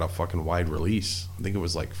think it got a fucking wide release. I think it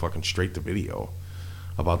was like fucking straight to video.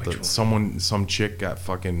 About some chick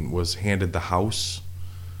was handed the house.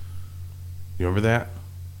 You remember that?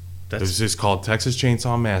 It was just called Texas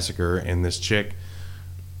Chainsaw Massacre, and this chick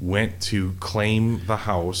went to claim the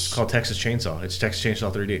house. It's called Texas Chainsaw. It's Texas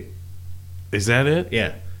Chainsaw 3D. Is that it?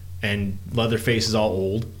 Yeah. And Leatherface is all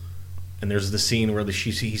old. And there's the scene where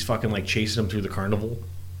he's fucking like chasing him through the carnival.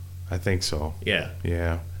 I think so. Yeah.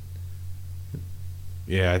 Yeah.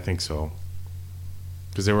 Yeah, I think so.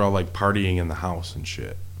 Because they were all like partying in the house and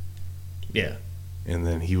shit. Yeah. And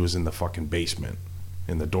then he was in the fucking basement.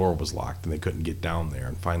 And the door was locked and they couldn't get down there.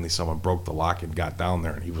 And finally someone broke the lock and got down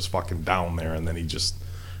there. And he was fucking down there. And then he just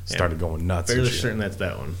started going nuts. Fairly certain that's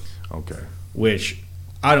that one. Okay. Which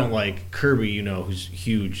I don't like. Kirby, who's a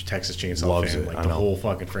huge Texas Chainsaw Loves fan. it. Like the whole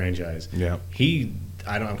fucking franchise. Yeah.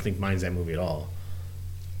 I don't think minds that movie at all.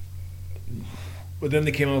 But then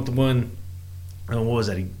they came out with the one, what was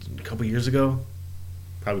that, a couple years ago?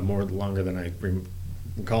 Probably longer than I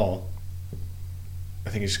recall. I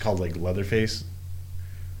think it's called like Leatherface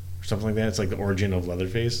or something like that. It's like the origin of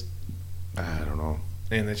Leatherface. I don't know.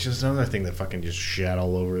 And it's just another thing that fucking just shat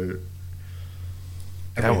all over everything.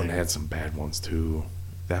 That one had some bad ones too.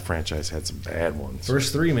 That franchise had some bad ones.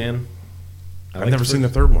 First three, man. I've never seen the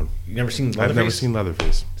third one. You never seen Leatherface? I've never seen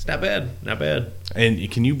Leatherface. It's not bad. Not bad.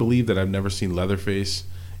 And can you believe that I've never seen Leatherface?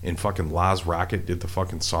 And fucking Laz Rocket did the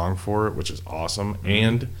fucking song for it, which is awesome. Mm-hmm.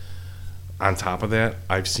 And on top of that,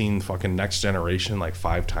 I've seen fucking Next Generation like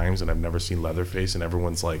 5 times, and I've never seen Leatherface. And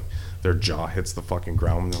everyone's like, their jaw hits the fucking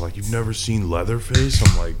ground, and they're like, "You've never seen Leatherface?"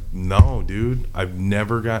 I'm like, "No, dude. I've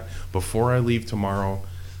never got. Before I leave tomorrow,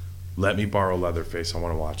 let me borrow Leatherface. I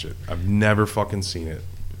want to watch it. I've never fucking seen it."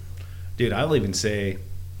 Dude, I'll even say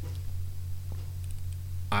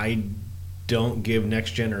I don't give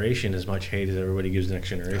Next Generation as much hate as everybody gives Next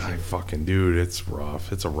Generation. Dude, it's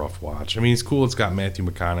rough. It's a rough watch. I mean, it's cool. It's got Matthew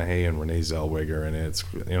McConaughey and Renee Zellweger in it.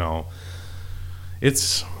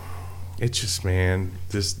 It's just, man,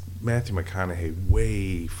 this Matthew McConaughey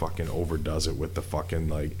way fucking overdoes it with the fucking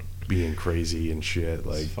like being crazy and shit.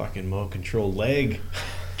 Like fucking remote control leg.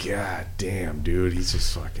 God damn, dude, he's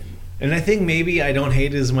just fucking. And I think maybe I don't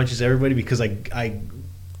hate it as much as everybody because I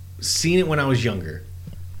seen it when I was younger.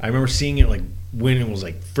 I remember seeing it like when it was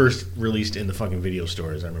like first released in the fucking video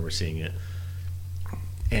stores. I remember seeing it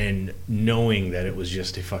and knowing that it was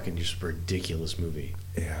just a fucking just ridiculous movie.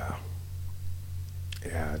 Yeah,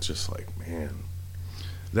 it's just like, man,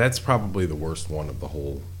 that's probably the worst one of the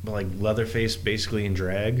whole. But like Leatherface basically in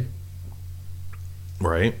drag,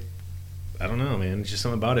 right? I don't know, man. It's just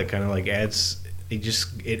something about it kind of like adds.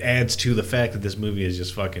 It adds to the fact that this movie is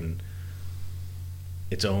just fucking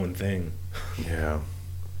its own thing. Yeah.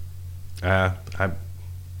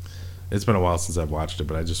 It's been a while since I've watched it,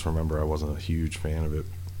 but I just remember I wasn't a huge fan of it.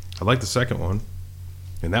 I like the second one,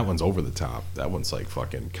 and that one's over the top. That one's like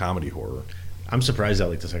fucking comedy horror. I'm surprised I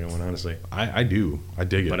like the second one, honestly. I do. I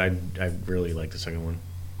dig it. But I really like the second one.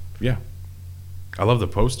 Yeah. I love the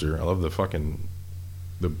poster. I love the fucking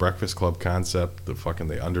the Breakfast Club concept. The fucking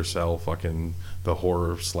they undersell fucking the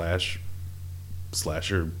horror slasher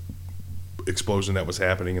explosion that was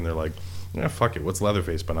happening, and they're like, yeah, fuck it. What's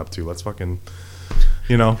Leatherface been up to? Let's fucking,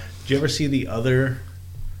 Did you ever see the other?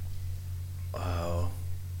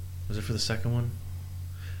 Was it for the second one?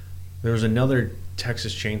 There was another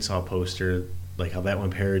Texas Chainsaw poster, like how that one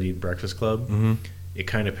parodied Breakfast Club. Mm-hmm. It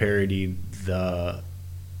kind of parodied the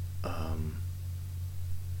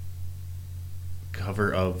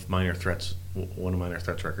cover of Minor Threats, one of Minor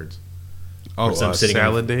Threats records. Oh,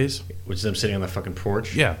 Salad Days? Which is them sitting on the fucking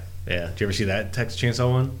porch. Yeah. Yeah. Did you ever see that Texas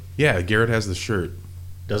Chainsaw one? Yeah, Garrett has the shirt.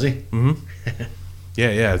 Does he? Mm-hmm.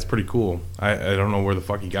 Yeah, it's pretty cool. I don't know where the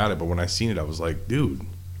fuck he got it, but when I seen it, I was like, dude,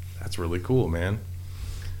 that's really cool, man.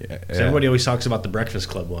 Yeah, So everybody always talks about the Breakfast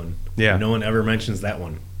Club one. Yeah. No one ever mentions that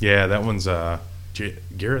one. Yeah, that one's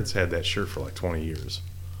Garrett's had that shirt for like 20 years.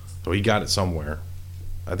 So he got it somewhere.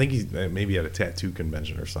 I think he maybe at a tattoo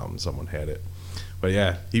convention or something. Someone had it. But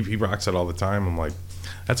yeah, he rocks it all the time. I'm like,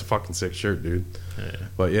 that's a fucking sick shirt, dude. Yeah.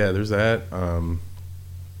 But yeah, there's that.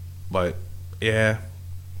 But yeah,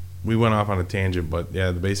 we went off on a tangent. But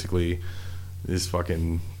yeah, basically, these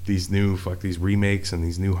remakes and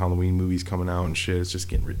these new Halloween movies coming out and shit. It's just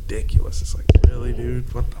getting ridiculous. It's like, really,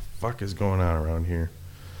 dude? What the fuck is going on around here?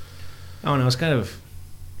 I don't know.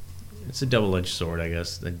 It's a double-edged sword, I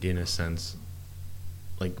guess, in a sense.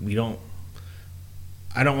 Like,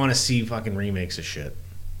 I don't want to see fucking remakes of shit.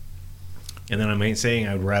 And then I'm saying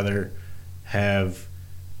I would rather have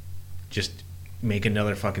just make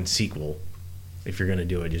another fucking sequel. If you're going to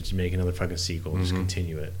do it, just make another fucking sequel and just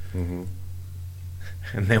continue it. Mm-hmm.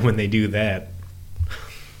 And then when they do that,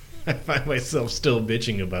 I find myself still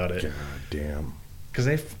bitching about it. God damn. Because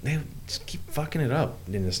they just keep fucking it up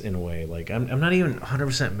in a way. Like, I'm not even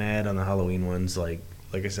 100% mad on the Halloween ones. Like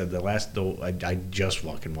I said, I just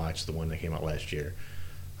fucking watched the one that came out last year,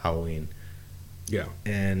 Halloween. Yeah.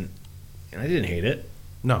 And I didn't hate it.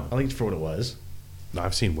 No. I liked it for what it was. No,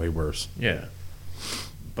 I've seen way worse. Yeah.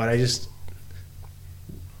 But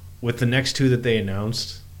with the next two that they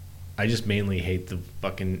announced, I just mainly hate the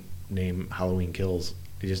fucking name Halloween Kills.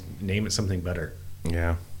 They just name it something better.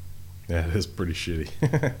 Yeah. Yeah, it is pretty shitty.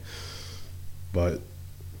 But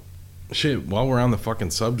shit, while we're on the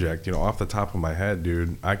fucking subject, off the top of my head,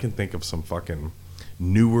 dude, I can think of some fucking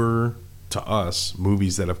newer to us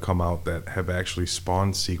movies that have come out that have actually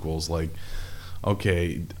spawned sequels. Like,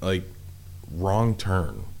 okay, like Wrong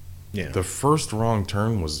Turn. Yeah. The first Wrong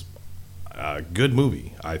Turn was a good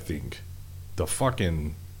movie, I think. The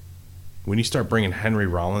fucking... When you start bringing Henry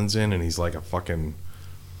Rollins in and he's like a fucking,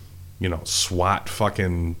 SWAT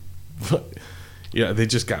fucking... Yeah, they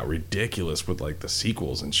just got ridiculous with like the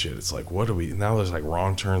sequels and shit. It's like, what do we... Now there's like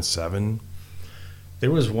Wrong Turn 7. There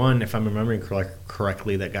was one, if I'm remembering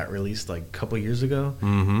correctly, that got released like a couple years ago.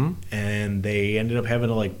 Mm-hmm. And they ended up having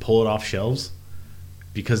to like pull it off shelves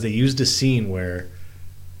because they used a scene where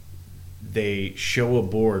they show a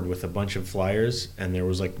board with a bunch of flyers and there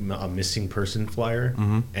was like a missing person flyer,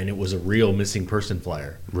 and it was a real missing person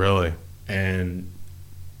flyer. Really? And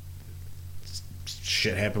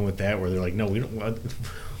shit happened with that where they're like, no,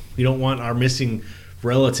 we don't want our missing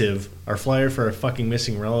relative, our flyer for a fucking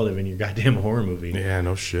missing relative in your goddamn horror movie. Yeah,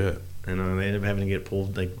 no shit. And they ended up having to get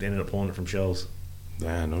pulled. Like, they ended up pulling it from shelves.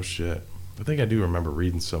 Yeah, no shit. I think I do remember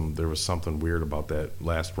reading there was something weird about that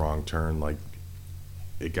last Wrong Turn, like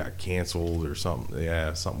it got canceled or something.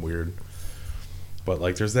 Yeah, something weird. But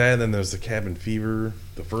like there's that, and then there's the Cabin Fever.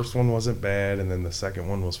 The first one wasn't bad, and then the second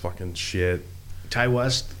one was fucking shit. Ty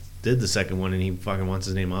West did the second one, and he fucking wants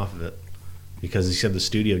his name off of it because he said the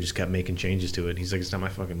studio just kept making changes to it. He's like, it's not my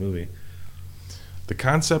fucking movie. The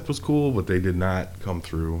concept was cool, but they did not come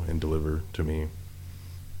through and deliver to me.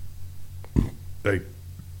 Like,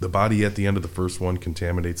 the body at the end of the first one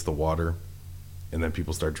contaminates the water, and then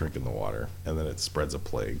people start drinking the water, and then it spreads a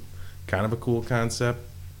plague. Kind of a cool concept.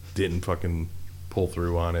 Didn't fucking pull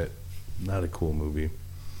through on it. Not a cool movie.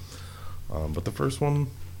 But the first one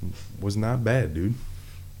was not bad, dude.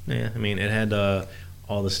 Yeah, I mean, it had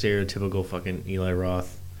all the stereotypical fucking Eli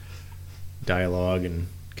Roth dialogue and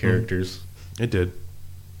characters. It did.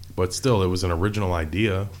 But still, it was an original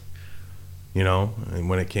idea. And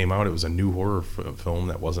when it came out, it was a new horror film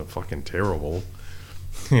that wasn't fucking terrible.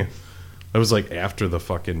 Yeah. It was like after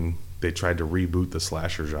they tried to reboot the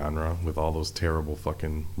slasher genre with all those terrible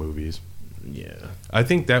fucking movies. Yeah. I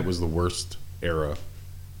think that was the worst era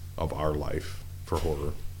of our life for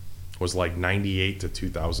horror. Was like 98 to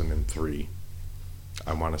 2003.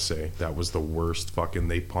 I want to say that was the worst fucking...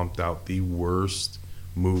 They pumped out the worst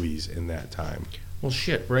movies in that time. Well,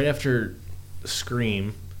 shit. Right after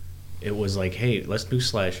Scream, it was like, hey, let's do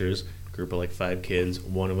slashers. Group of like 5 kids.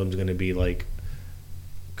 One of them's going to be like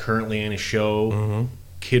currently in a show,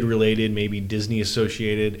 kid related, maybe Disney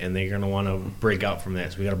associated, and they're going to want to break out from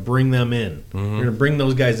that. So we got to bring them in. We're going to bring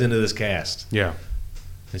those guys into this cast. Yeah.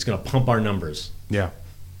 It's going to pump our numbers. Yeah.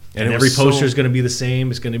 And every poster is going to be the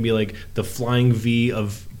same. It's going to be like the flying V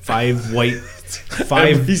of 5 white, 5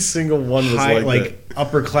 every single one was high, like that.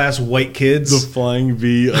 Upper class white kids. The flying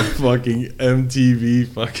V of fucking MTV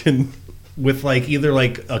fucking with like either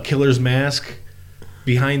like a killer's mask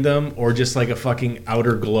behind them or just like a fucking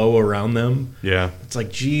outer glow around them. Yeah. It's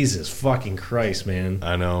like, Jesus fucking Christ, man.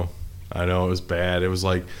 I know. It was bad. It was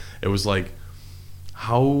like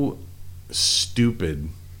how stupid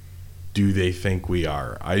do they think we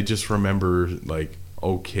are? I just remember like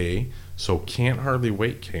Okay, so Can't Hardly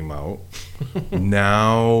Wait came out.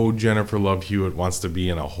 Now Jennifer Love Hewitt wants to be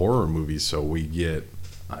in a horror movie, so we get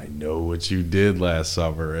I Know What You Did Last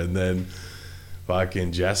Summer. And then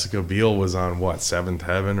fucking Jessica Biel was on, what, Seventh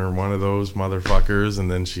Heaven or one of those motherfuckers? And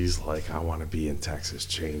then she's like, I want to be in Texas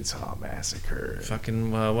Chainsaw Massacre.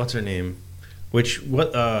 Fucking, what's her name?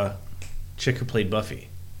 Chick who played Buffy?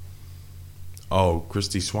 Oh,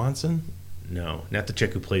 Christy Swanson? No, not the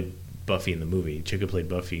chick who played Buffy in the movie. Chick who played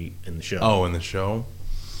Buffy in the show. Oh, in the show?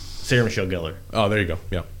 Sarah Michelle Gellar. Oh, there you go.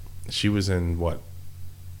 Yeah. She was in what?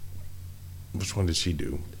 Which one did she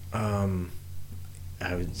do? I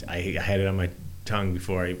had it on my tongue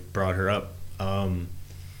before I brought her up. Was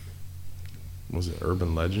it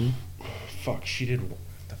Urban Legend? Fuck, she did. What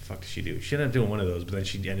the fuck did she do? She ended up doing one of those, but then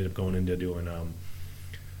she ended up going into doing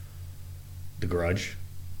The Grudge.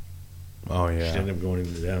 Oh, yeah. She ended up going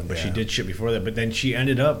into them, but she Yeah. did shit before that. But then she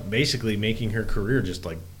ended up basically making her career just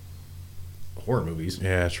like horror movies.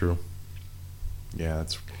 Yeah, true. Yeah,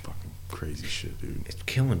 that's fucking crazy shit, dude. It's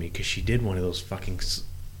killing me because she did one of those fucking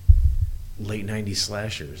late 90s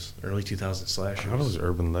slashers, early 2000 slashers. How was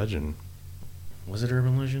Urban Legend? Was it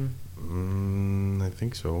Urban Legend? I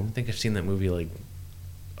think so. I think I've seen that movie like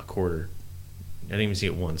a quarter. I didn't even see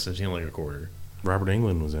it once. I've seen it like a quarter. Robert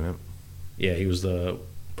Englund was in it. Yeah, he was the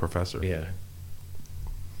Professor. yeah.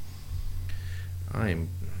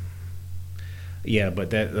 But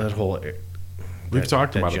that whole We've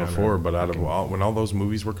talked that about it genre, before, but out of fucking- when all those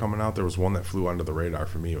movies were coming out, there was one that flew under the radar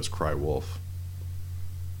for me. It was Cry Wolf.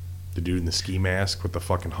 The dude in the ski mask with the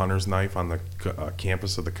fucking hunter's knife on the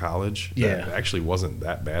campus of the college. Yeah. That actually wasn't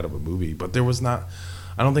that bad of a movie, but there was not.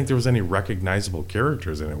 I don't think there was any recognizable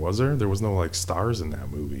characters in it, was there? There was no like stars in that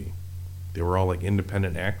movie. They were all like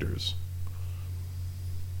independent actors.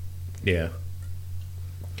 yeah.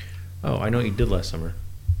 Oh, I know what you did last summer.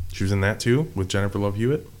 She was in that too with Jennifer Love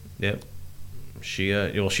Hewitt. Yep. She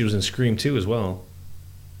she was in Scream 2 as well.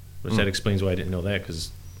 Which that explains why I didn't know that because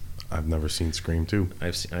I've never seen Scream 2.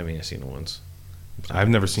 I've seen it once. I've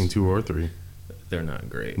never seen 2 or 3. They're not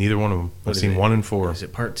great. Neither one of them. What I've is seen it? 1 and 4. Is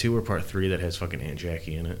it part 2 or part 3 that has fucking Aunt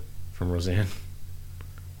Jackie in it from Roseanne?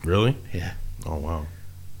 Really? Yeah. Oh wow.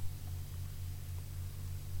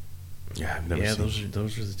 Yeah, I've never seen.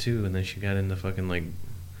 those are the two, and then she got into fucking like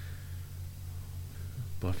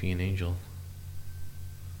Buffy and Angel.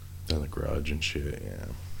 Done The Grudge and shit. Yeah.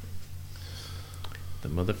 The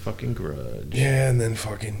motherfucking Grudge. Yeah, and then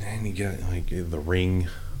fucking and you get like The Ring,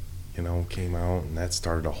 came out, and that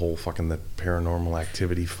started a whole fucking the Paranormal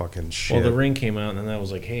Activity fucking shit. Well, The Ring came out, and then that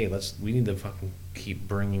was like, hey, we need to fucking keep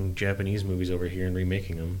bringing Japanese movies over here and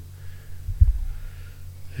remaking them.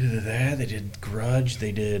 They did that. They did Grudge.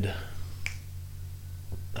 They did.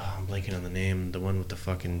 Oh, I'm blanking on the name. The one with the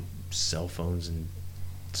fucking cell phones and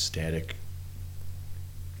static,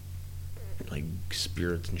 like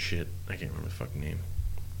spirits and shit. I can't remember the fucking name.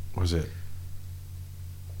 Was it?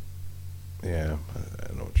 Yeah,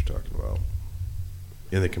 I know what you're talking about.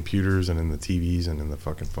 In the computers and in the TVs and in the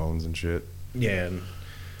fucking phones and shit. Yeah, and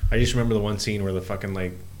I just remember the one scene where the fucking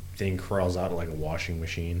like thing crawls out of like a washing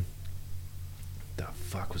machine. The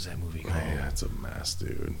fuck was that movie called? Yeah, it's a mess,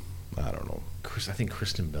 dude. I don't know. I think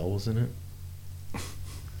Kristen Bell was in it.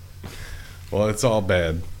 Well, it's all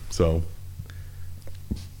bad, so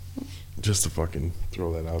just to fucking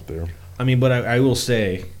throw that out there. I mean, but I will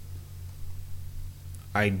say,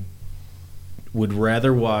 I would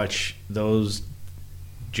rather watch those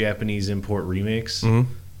Japanese import remakes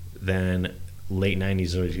than late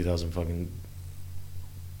 90s, early 2000 fucking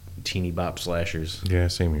teeny bop slashers. Yeah,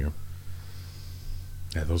 same here.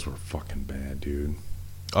 Yeah, those were fucking bad, dude.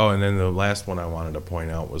 Oh, and then the last one I wanted to point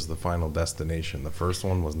out was the Final Destination. The first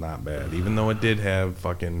one was not bad, even though it did have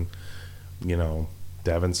fucking,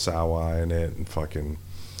 Devon Sawa in it and fucking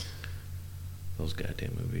Those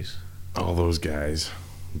goddamn movies. all those guys,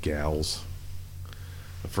 gals.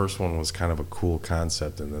 The first one was kind of a cool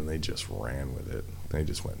concept, and then they just ran with it. They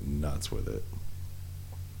just went nuts with it.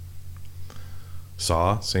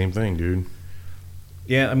 Saw, same thing, dude.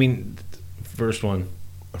 Yeah, I mean, first one,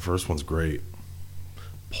 The first one's great.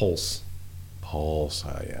 Pulse. Pulse,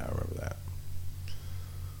 yeah, I remember that.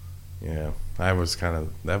 Yeah, I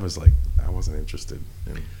wasn't interested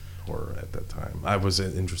in horror at that time. I was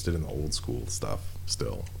interested in the old school stuff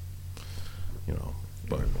still,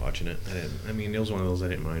 But watching it, it was one of those I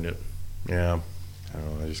didn't mind it. Yeah, I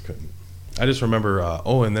don't know, I just couldn't. I just remember,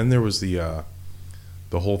 and then there was the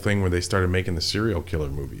whole thing where they started making the serial killer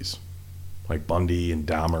movies. Like Bundy and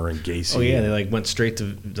Dahmer and Gacy. Oh yeah, they like went straight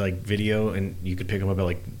to like video, and you could pick them up at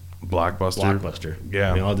like Blockbuster.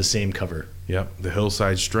 Yeah, all had the same cover. Yep. The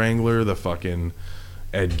Hillside Strangler, the fucking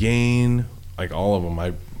Ed Gein. like all of them.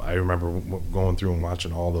 I remember going through and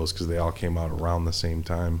watching all those because they all came out around the same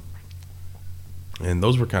time, and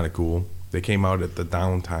those were kind of cool. They came out at the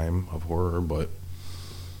downtime of horror, but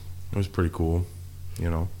it was pretty cool, you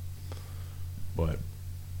know. But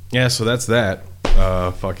yeah, so that's that.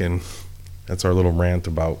 That's our little rant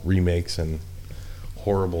about remakes and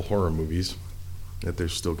horrible horror movies that they're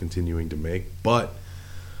still continuing to make. But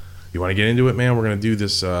you want to get into it, man? We're gonna do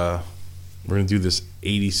this. We're gonna do this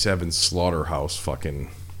 '87 Slaughterhouse fucking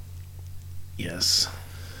Yes.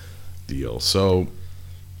 deal. So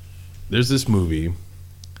there's this movie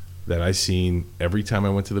that I seen every time I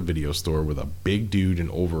went to the video store with a big dude in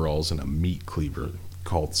overalls and a meat cleaver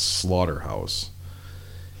called Slaughterhouse.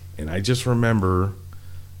 And I just remember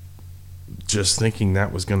just thinking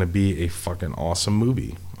that was going to be a fucking awesome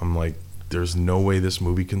movie. I'm like, there's no way this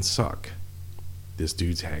movie can suck. This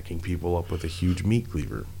dude's hacking people up with a huge meat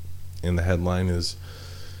cleaver. And the headline is,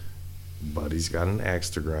 Buddy's got an axe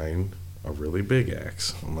to grind, a really big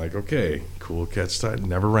axe. I'm like, okay, cool catch tight.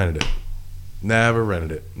 Never rented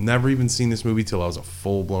it. Never even seen this movie till I was a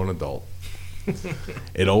full-blown adult.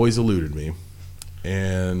 It always eluded me.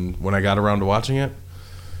 And when I got around to watching it,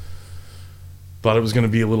 thought it was going to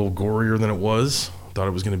be a little gorier than it was. Thought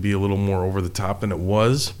it was going to be a little more over the top than it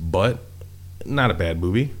was. But not a bad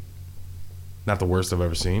movie. Not the worst I've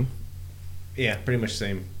ever seen. Yeah, pretty much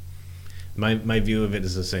same. My view of it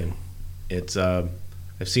is the same. It's I've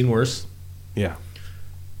seen worse. Yeah.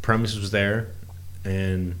 Premise was there,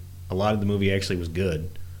 and a lot of the movie actually was good.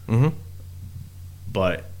 Mm-hmm.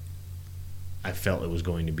 But I felt it was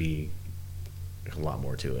going to be a lot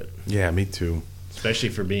more to it. Yeah, me too. Especially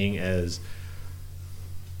for being as,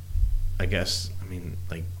 I guess, I mean,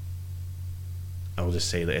 like, I'll just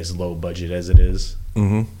say that as low budget as it is,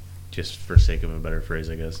 Mm-hmm. just for sake of a better phrase,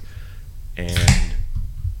 I guess. And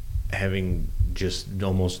having just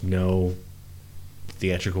almost no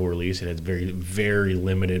theatrical release, it had very, very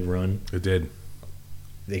limited run. It did.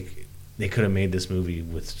 They could have made this movie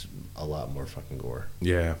with a lot more fucking gore.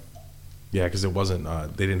 Yeah. Yeah, because it wasn't,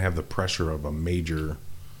 they didn't have the pressure of a major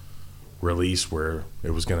release where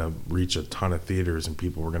it was going to reach a ton of theaters and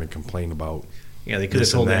people were going to complain about. Yeah, they could have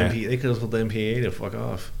told the MPAA to fuck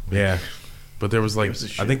off. Yeah. But there was like, Gives a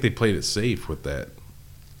shit. I think they played it safe with that.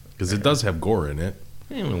 Because it does have gore in it.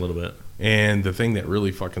 Yeah, a little bit. And the thing that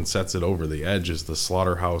really fucking sets it over the edge is the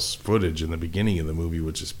slaughterhouse footage in the beginning of the movie,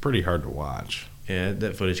 which is pretty hard to watch. Yeah,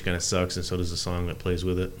 that footage kind of sucks, and so does the song that plays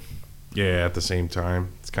with it. Yeah, at the same time,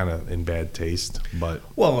 it's kind of in bad taste, but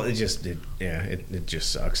Well, it just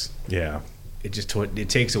sucks. yeah, It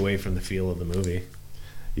takes away from the feel of the movie.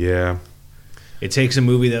 yeah, It takes a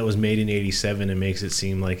movie that was made in '87 and makes it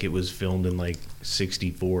seem like it was filmed in like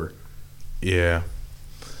 '64. yeah,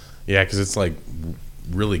 because it's like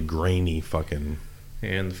really grainy, fucking,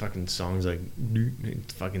 And the fucking songs like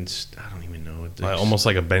fucking I don't even know. almost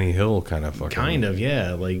like a Benny Hill kind of fucking. Kind of,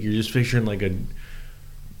 yeah. Like you're just picturing like a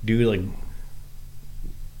dude like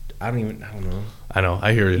I don't know. I know,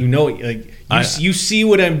 I hear you. You know, like you see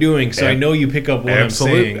what I'm doing, so I know you pick up what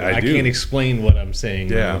Absolutely, I'm saying. I I do. can't explain what I'm saying.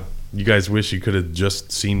 Yeah. though. You guys wish you could have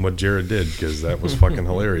just seen what Jared did because that was fucking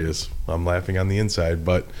hilarious. I'm laughing on the inside.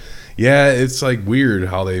 But yeah, it's like weird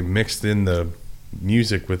how they mixed in the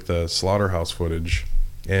music with the slaughterhouse footage.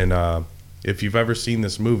 And if you've ever seen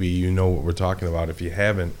this movie, you know what we're talking about. If you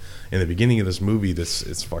haven't, in the beginning of this movie,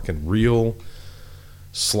 it's fucking real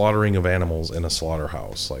slaughtering of animals in a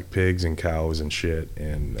slaughterhouse, like pigs and cows and shit.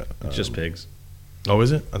 And Just pigs. Oh,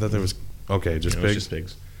 is it? I thought there was okay, just No, it's pigs. just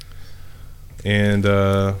pigs. And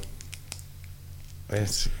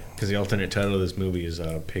it's Because the alternate title of this movie is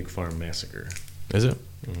Pig Farm Massacre. is it?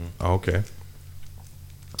 Mhm. Oh, okay.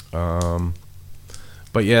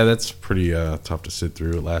 But yeah, that's pretty tough to sit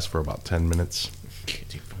through. It lasts for about 10 minutes.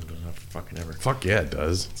 Dude, phone goes off fucking ever. Fuck yeah, it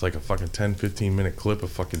does. It's like a fucking 10, 15 minute clip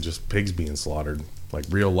of fucking just pigs being slaughtered. Like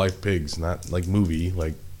real life pigs, not like movie,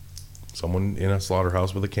 like someone in a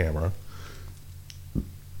slaughterhouse with a camera.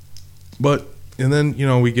 But, and then, you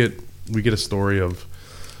know, we get a story of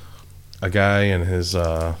a guy and his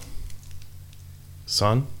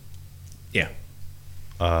son. Yeah.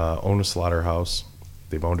 Own a slaughterhouse.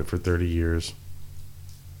 They've owned it for 30 years.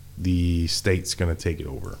 The state's going to take it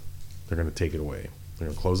over. They're going to take it away. They're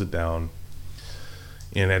going to close it down.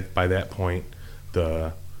 And by that point,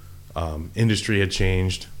 the industry had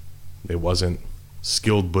changed. It wasn't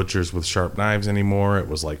skilled butchers with sharp knives anymore. It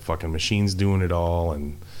was like fucking machines doing it all.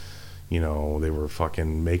 And, you know, they were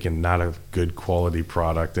fucking making not a good quality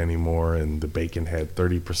product anymore. And the bacon had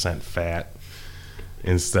 30% fat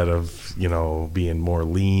instead of, you know, being more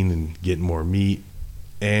lean and getting more meat.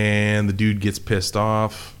 And the dude gets pissed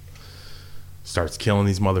off. Starts killing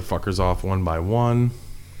these motherfuckers off one by one.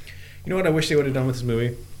 You know what I wish they would have done with this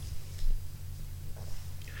movie?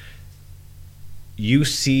 You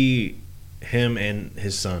see him and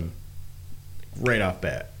his son right off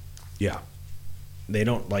bat. Yeah. They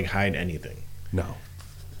don't like hide anything. No.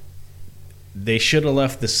 They should have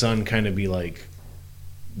left the son kind of be like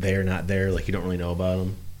there, not there, like you don't really know about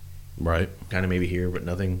him. Right. Kind of maybe here, but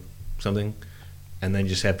nothing, something. And then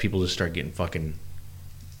just have people just start getting fucking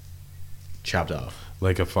chopped off.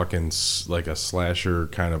 Like a fucking, like a slasher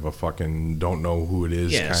kind of a fucking don't know who it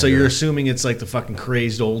is. Yeah, kinda. so you're assuming it's like the fucking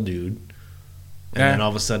crazed old dude. And then all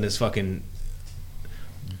of a sudden this fucking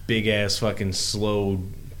big ass fucking slow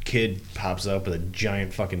kid pops up with a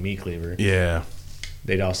giant fucking meat cleaver. Yeah.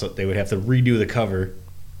 They would have to redo the cover.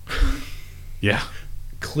 Yeah.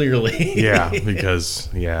 Clearly. Yeah, because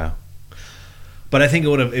yeah. But I think it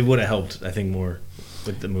would have helped, I think, more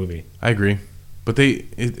with the movie. I agree. But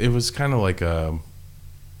it was kind of like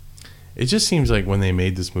it just seems like when they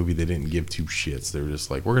made this movie they didn't give two shits. They were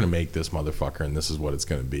just like, we're going to make this motherfucker and this is what it's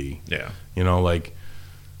going to be. Yeah. You know, like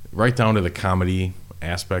right down to the comedy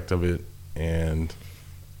aspect of it, and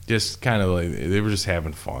just kind of like they were just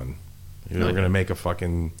having fun. They were going to make a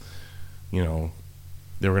fucking, you know,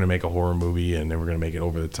 they were going to make a horror movie and they were going to make it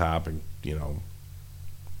over the top, and you know,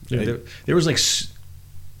 there was like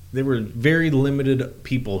there were very limited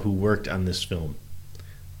people who worked on this film.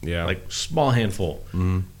 yeah, Like small handful.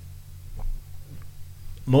 mm-hmm.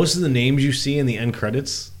 Most of the names you see in the end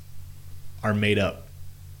credits are made up.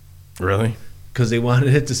 Really? Because they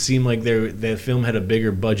wanted it to seem like the film had a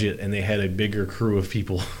bigger budget and they had a bigger crew of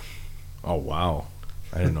people. Oh wow,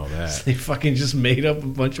 I didn't know that. They fucking just made up a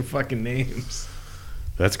bunch of fucking names.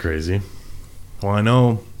 That's crazy. Well, I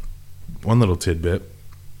know one little tidbit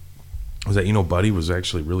was that, you know, Buddy was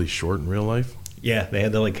actually really short in real life. Yeah, they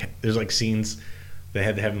had to there's like scenes they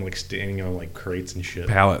had to have him like standing on like crates and shit.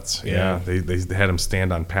 Pallets. Yeah. They had him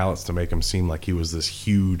stand on pallets to make him seem like he was this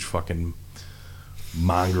huge fucking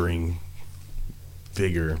mongering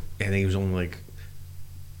figure. I think he was only like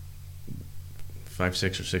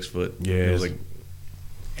 5'6" or 6 foot. Yeah, it was like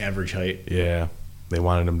average height. Yeah. They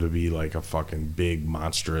wanted him to be like a fucking big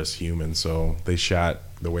monstrous human, so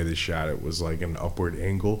the way they shot it was like an upward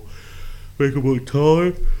angle, make him look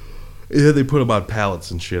taller. Yeah, they put him on pallets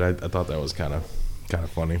and shit. I thought that was kind of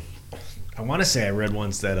funny. I want to say I read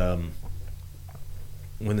once that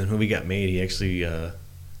when the movie got made, he actually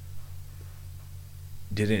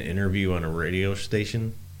did an interview on a radio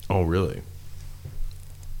station, Oh, really?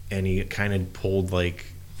 and he kind of pulled like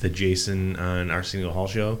the Jason on Arsenio Hall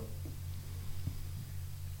show.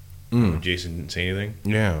 Jason didn't say anything.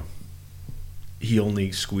 Yeah. He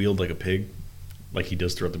only squealed like a pig, like he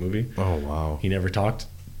does throughout the movie. Oh, wow. He never talked.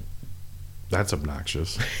 That's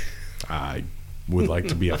obnoxious. I would like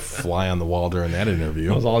to be a fly on the wall during that It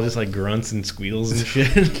interview. was all just like grunts and squeals and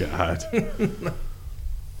shit. God.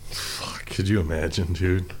 Fuck, could you imagine,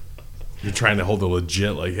 dude? You're trying to hold a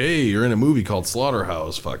legit, like, hey, you're in a movie called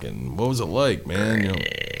Slaughterhouse. Fucking, what was it like, man? You know,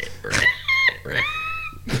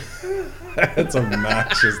 that's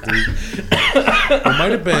obnoxious, dude. It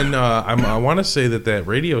might have been, I want to say that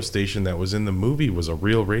radio station that was in the movie was a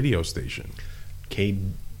real radio station.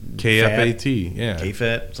 KFAT, yeah.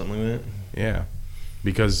 KFAT, something like that. Yeah.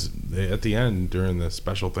 Because at the end, during the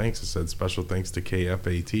special thanks, it said special thanks to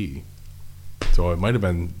KFAT. So it might have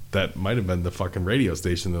been the fucking radio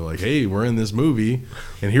station. They're like, hey, we're in this movie,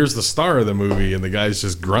 and here's the star of the movie, and the guy's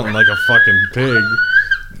just grunting like a fucking pig.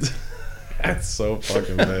 That's so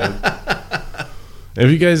fucking bad. If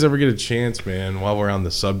you guys ever get a chance, man, while we're on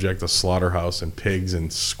the subject of slaughterhouse and pigs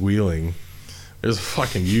and squealing, there's a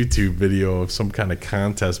fucking YouTube video of some kind of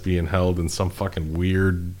contest being held in some fucking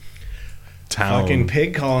weird town. Fucking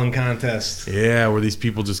pig calling contest. Yeah, where these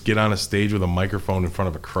people just get on a stage with a microphone in front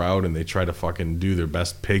of a crowd and they try to fucking do their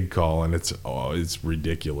best pig call, and it's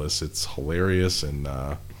ridiculous. It's hilarious. And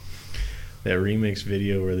that remix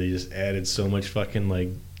video where they just added so much fucking like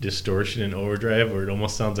distortion and overdrive where it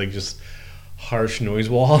almost sounds like just harsh noise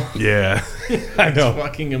wall. yeah, I know. It's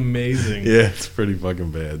fucking amazing. Yeah, it's pretty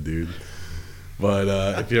fucking bad, dude.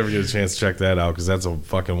 But if you ever get a chance to check that out, because that's a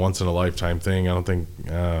fucking once in a lifetime thing. I don't think,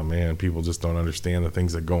 man, people just don't understand the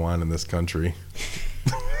things that go on in this country.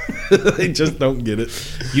 They just don't get it.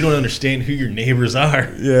 You don't understand who your neighbors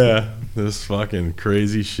are. Yeah, this fucking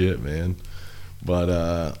crazy shit, man.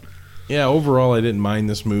 But yeah, overall, I didn't mind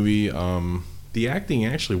this movie. The acting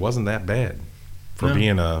actually wasn't that bad for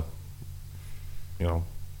being a, you know.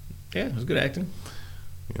 Yeah, it was good acting.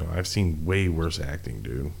 You know, I've seen way worse acting,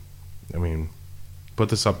 dude. I mean, put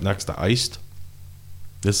this up next to Iced.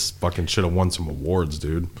 This fucking should have won some awards,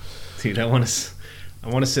 dude. Dude, I want to I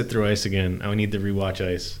want to sit through Ice again. I need to rewatch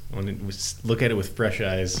Ice. I want to look at it with fresh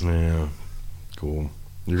eyes. Yeah, cool.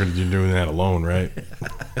 You're doing that alone, right?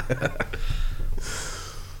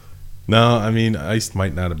 No, I mean, Ice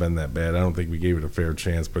might not have been that bad. I don't think we gave it a fair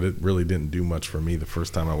chance, but it really didn't do much for me the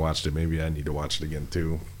first time I watched it. Maybe I need to watch it again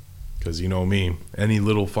too, because you know me, any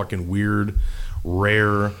little fucking weird,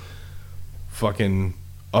 rare, fucking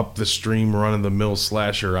up the stream run of the mill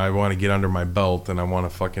slasher, I want to get under my belt and I want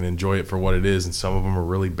to fucking enjoy it for what it is. And some of them are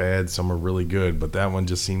really bad, some are really good, but that one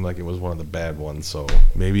just seemed like it was one of the bad ones. So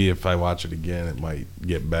maybe if I watch it again, it might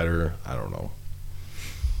get better. I don't know.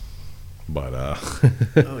 But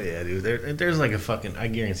oh yeah, dude. There's like a fucking. I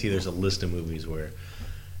guarantee there's a list of movies where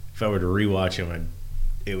if I were to rewatch them,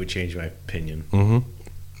 it would change my opinion. Mm-hmm.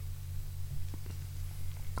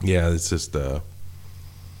 Yeah, it's just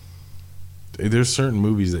there's certain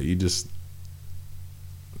movies that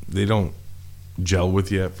they don't gel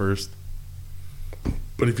with you at first,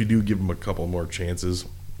 but if you do give them a couple more chances,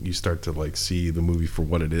 you start to like see the movie for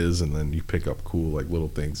what it is, and then you pick up cool like little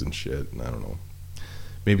things and shit. And I don't know,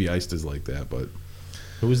 maybe Iced is like that. But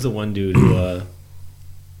who was the one dude who I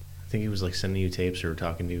think he was like sending you tapes or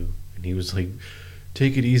talking to you, and he was like,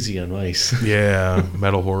 "Take it easy on Ice." Yeah,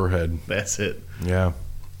 Metal Horror Head. That's it. Yeah.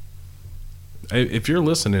 If you're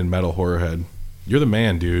listening, Metal Horror Head, you're the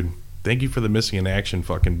man, dude. Thank you for the Missing in Action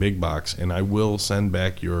fucking big box, and I will send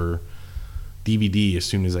back your DVD as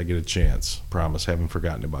soon as I get a chance. Promise, haven't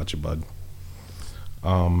forgotten about you, bud.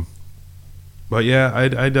 But yeah,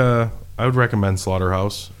 I would recommend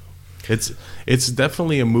Slaughterhouse. It's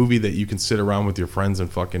definitely a movie that you can sit around with your friends and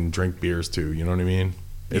fucking drink beers to. You know what I mean?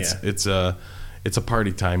 It's a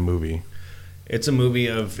party time movie. It's a movie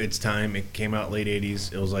of its time. It came out late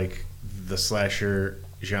 '80s. It was like the slasher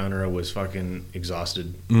genre was fucking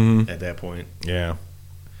exhausted at that point. Yeah,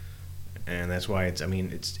 and that's why it's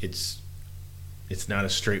not a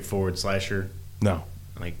straightforward slasher. No,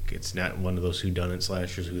 like it's not one of those whodunit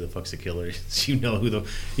slashers. Who the fuck's the killer? you know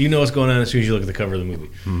what's going on as soon as you look at the cover of the movie.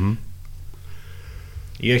 Mm-hmm.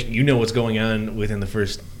 You know what's going on within the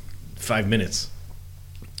first 5 minutes.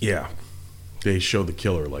 Yeah, they show the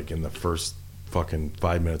killer like in the first fucking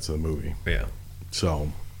 5 minutes of the movie. Yeah.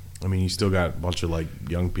 So, I mean, you still got a bunch of like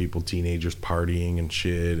young people, teenagers partying and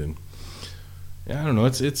shit, and yeah, I don't know.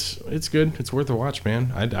 It's good. It's worth a watch,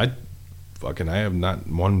 man. I have not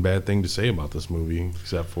one bad thing to say about this movie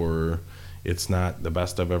except for it's not the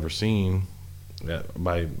best I've ever seen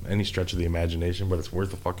by any stretch of the imagination, but it's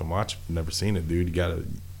worth a fucking watch. If you've never seen it, dude, you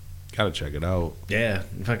gotta check it out. Yeah,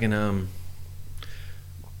 fucking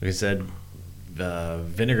like I said,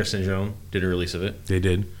 Vinegar Syndrome did a release of it. They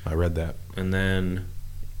did. I read that. And then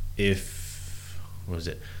what was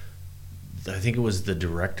it? I think it was the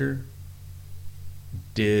director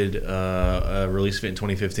did a release of it in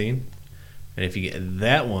 2015. And if you get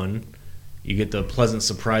that one, you get the pleasant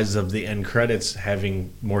surprise of the end credits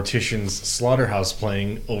having Mortician's Slaughterhouse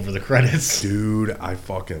playing over the credits. Dude, I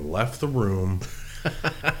fucking left the room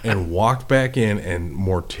and walked back in, and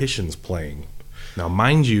Mortician's playing. Now,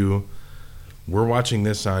 mind you, we're watching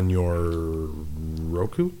this on your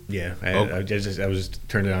Roku? Yeah, I just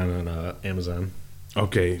turned it on Amazon.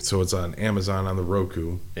 Okay, so it's on Amazon on the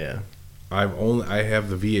Roku. Yeah. I have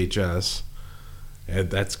the VHS, and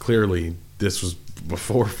that's clearly, this was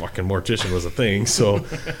before fucking Mortician was a thing. So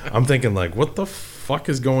I'm thinking like, what the fuck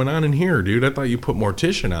is going on in here, dude? I thought you put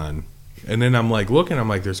Mortician on. And then I'm like looking, I'm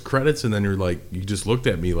like, there's credits, and then you're like, you just looked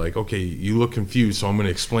at me like, okay, you look confused, so I'm going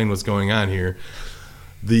to explain what's going on here.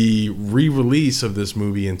 The re-release of this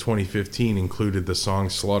movie in 2015 included the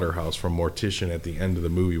song Slaughterhouse from Mortician at the end of the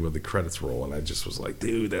movie with the credits roll, and I just was like,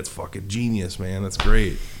 dude, that's fucking genius, man. That's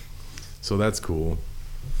great. So that's cool.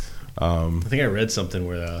 I think I read something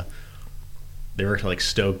where they were like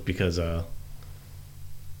stoked because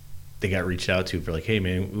they got reached out to for like, hey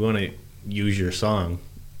man, we want to use your song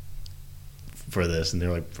for this, and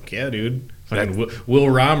they're like, fuck yeah, dude. Fucking Will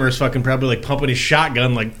Romer's fucking probably like pumping his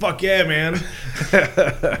shotgun like, fuck yeah, man.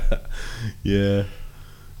 Yeah,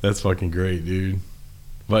 that's fucking great, dude.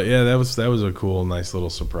 But yeah, that was a cool, nice little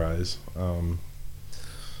surprise.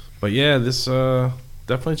 But yeah, this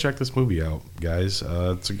definitely check this movie out, guys.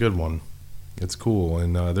 It's a good one. It's cool,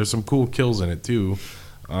 and there's some cool kills in it too.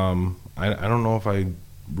 I don't know if I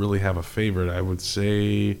really have a favorite. I would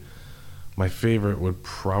say my favorite would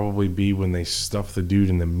probably be when they stuff the dude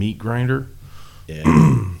in the meat grinder. Yeah.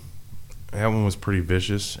 That one was pretty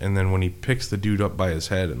vicious. And then when he picks the dude up by his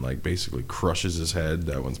head and like basically crushes his head,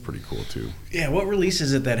 that one's pretty cool too. Yeah, what release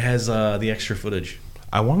is it that has the extra footage?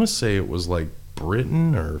 I want to say it was like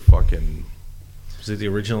Britain or fucking... Was it the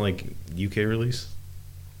original like UK release?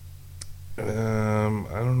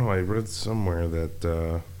 I don't know. I read somewhere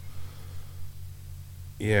that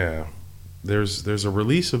yeah, there's a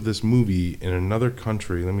release of this movie in another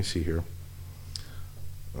country. Let me see here.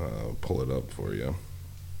 Pull it up for you.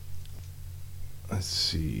 Let's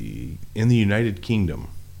see. In the United Kingdom,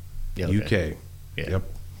 Yeah, UK. Yeah.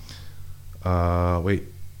 Yep. Wait.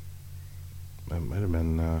 That might have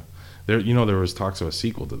been there. You know, there was talks of a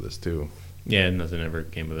sequel to this too. Yeah, nothing ever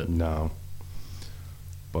came of it. No.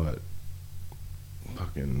 But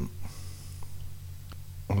fucking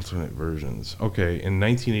alternate versions. Okay, in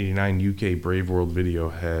 1989, UK Brave World Video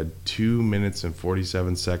had 2 minutes and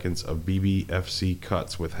 47 seconds of BBFC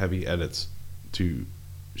cuts with heavy edits to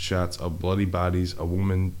shots of bloody bodies, a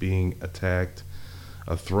woman being attacked,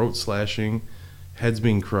 a throat slashing, heads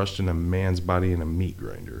being crushed, and a man's body in a meat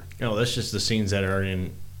grinder. No, that's just the scenes that are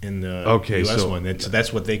in the Okay, US so one.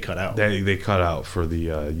 That's what they cut out. They cut out for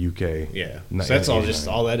the UK. Yeah. Ni- So that's all 89. just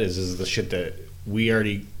all that is the shit that we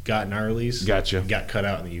already got in our release. Gotcha. Got cut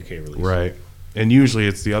out in the UK release. Right. And usually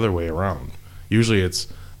it's the other way around. Usually it's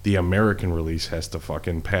the American release has to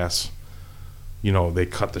fucking pass. You know, they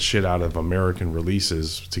cut the shit out of American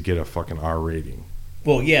releases to get a fucking R rating.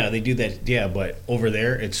 Well, yeah, they do that. Yeah, but over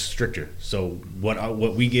there it's stricter. So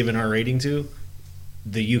what we give an R rating to,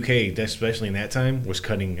 the UK, especially in that time, was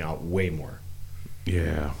cutting out way more.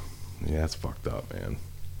 Yeah. Yeah, that's fucked up, man.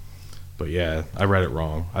 But yeah, I read it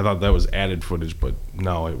wrong. I thought that was added footage, but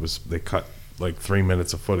no, it was they cut like 3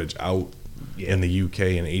 minutes of footage out in the UK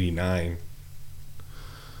in '89.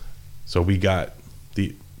 So we got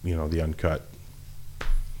the uncut.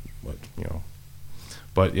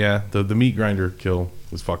 But yeah, the meat grinder kill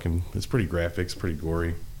was fucking. It's pretty graphic, it's pretty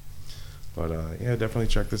gory. But yeah, definitely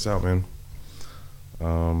check this out, man.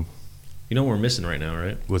 You know what we're missing right now,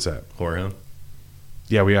 right? What's that? Horror Hound.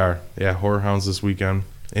 Yeah, we are. Yeah, Horror Hounds this weekend,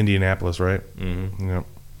 Indianapolis, right? Mm-hmm. Yep.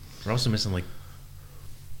 We're also missing like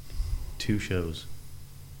 2 shows.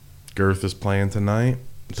 Girth is playing tonight.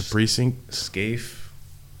 The Precinct. Scaife,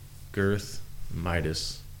 Girth,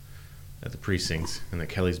 Midas at the Precincts, and the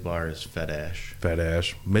Kelly's Bar is Fat Ash. Fat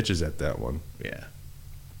Ash. Mitch is at that one. Yeah.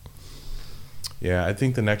 Yeah, I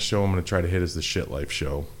think the next show I'm going to try to hit is the Shit Life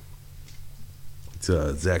show. It's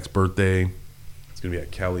Zach's birthday. It's going to be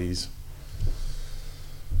at Kelly's.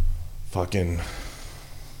 Fucking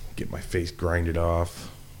get my face grinded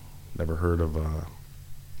off. Never heard of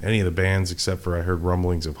any of the bands except for I heard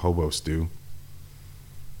rumblings of Hobo Stew.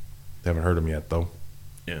 Haven't heard them yet, though.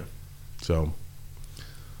 Yeah. So,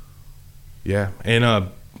 yeah.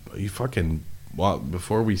 And you fucking... Well,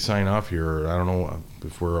 before we sign off here, I don't know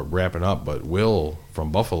if we're wrapping up, but Will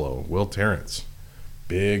from Buffalo, Will Terrence,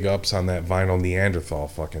 big ups on that vinyl Neanderthal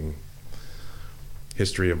fucking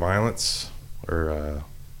History of Violence, or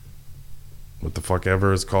what the fuck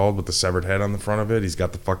ever it's called, with the severed head on the front of it. He's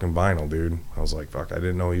got the fucking vinyl, dude. I was like, fuck, I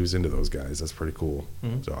didn't know he was into those guys. That's pretty cool.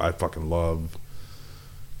 Mm-hmm. So I fucking love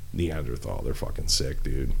Neanderthal. They're fucking sick,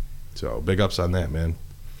 dude. So big ups on that, man.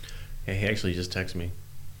 Yeah, he actually just texted me,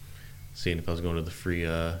 seeing if I was going to the free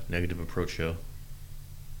Negative Approach show.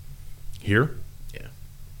 Here? Yeah.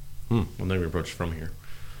 Hmm. Well, Negative Approach is from here.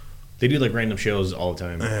 They do like random shows all the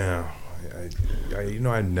time. Yeah.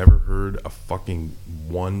 I've never heard a fucking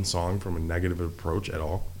one song from a Negative Approach at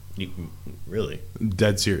all. Really?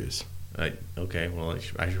 Dead serious. Okay, well, I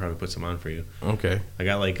should probably put some on for you. Okay. I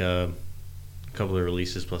got like a couple of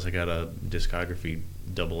releases, plus I got a discography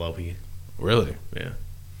double LP. Really? Yeah.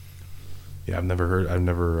 Yeah, I've never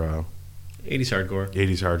 80s hardcore.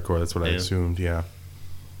 80s hardcore. That's what I Yeah. assumed. Yeah.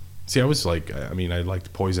 See, I was like, I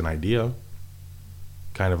liked Poison Idea.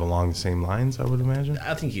 Kind of along the same lines, I would imagine.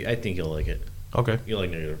 I think you'll like it. Okay. You'll like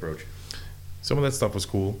Negative Approach. Some of that stuff was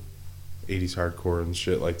cool. 80s hardcore and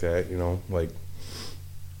shit like that, like,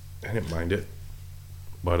 I didn't mind it.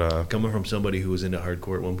 But, Coming from somebody who was into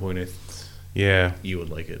hardcore at one point, yeah. you would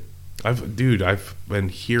like it. I've been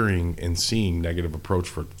hearing and seeing Negative Approach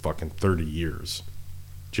for fucking 30 years.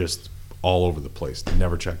 Just all over the place.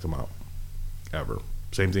 Never checked them out. Ever.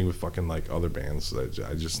 Same thing with fucking, like, other bands. That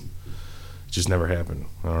it just never happened.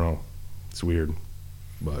 I don't know. It's weird.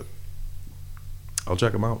 But I'll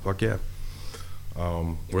check them out. Fuck yeah.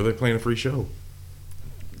 Where are they playing a free show?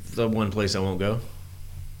 The one place I won't go.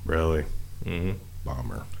 Really? Mm-hmm.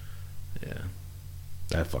 Bummer. Yeah.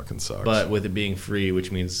 That fucking sucks. But with it being free,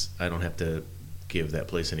 which means I don't have to give that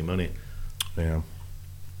place any money, yeah.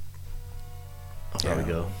 I'll probably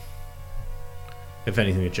go. If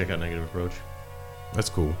anything, to check out Negative Approach. That's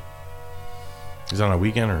cool. Is it on a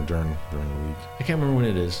weekend or during the week? I can't remember when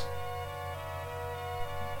it is.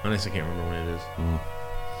 Honestly, I can't remember when it is.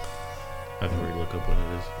 I have to really look up when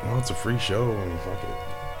it is. Well, it's a free show. I mean, fuck it.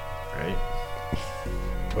 Right?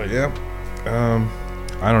 But yeah.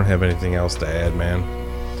 I don't have anything else to add, man.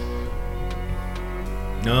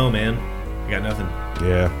 No, man. I got nothing.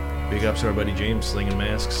 Yeah. Big ups to our buddy James slinging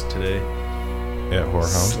masks today. Yeah,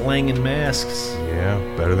 Whorehound. Slanging masks. Yeah,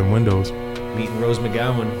 better than Windows. Meeting Rose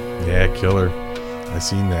McGowan. Yeah, killer. I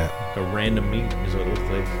seen that. A random meet is what it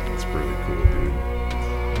looked like. That's pretty cool, dude.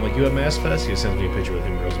 I'm like, you at Mass Fest? He sends me a picture with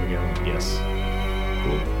him and Rose McGowan. Yes.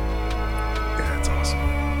 Cool. Yeah, that's awesome.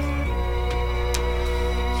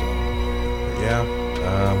 So, yeah,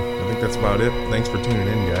 I think that's about it. Thanks for tuning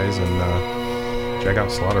in, guys, and check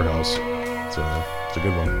out Slaughterhouse. It's a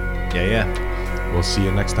good one. Yeah. We'll see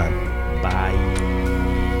you next time. Bye.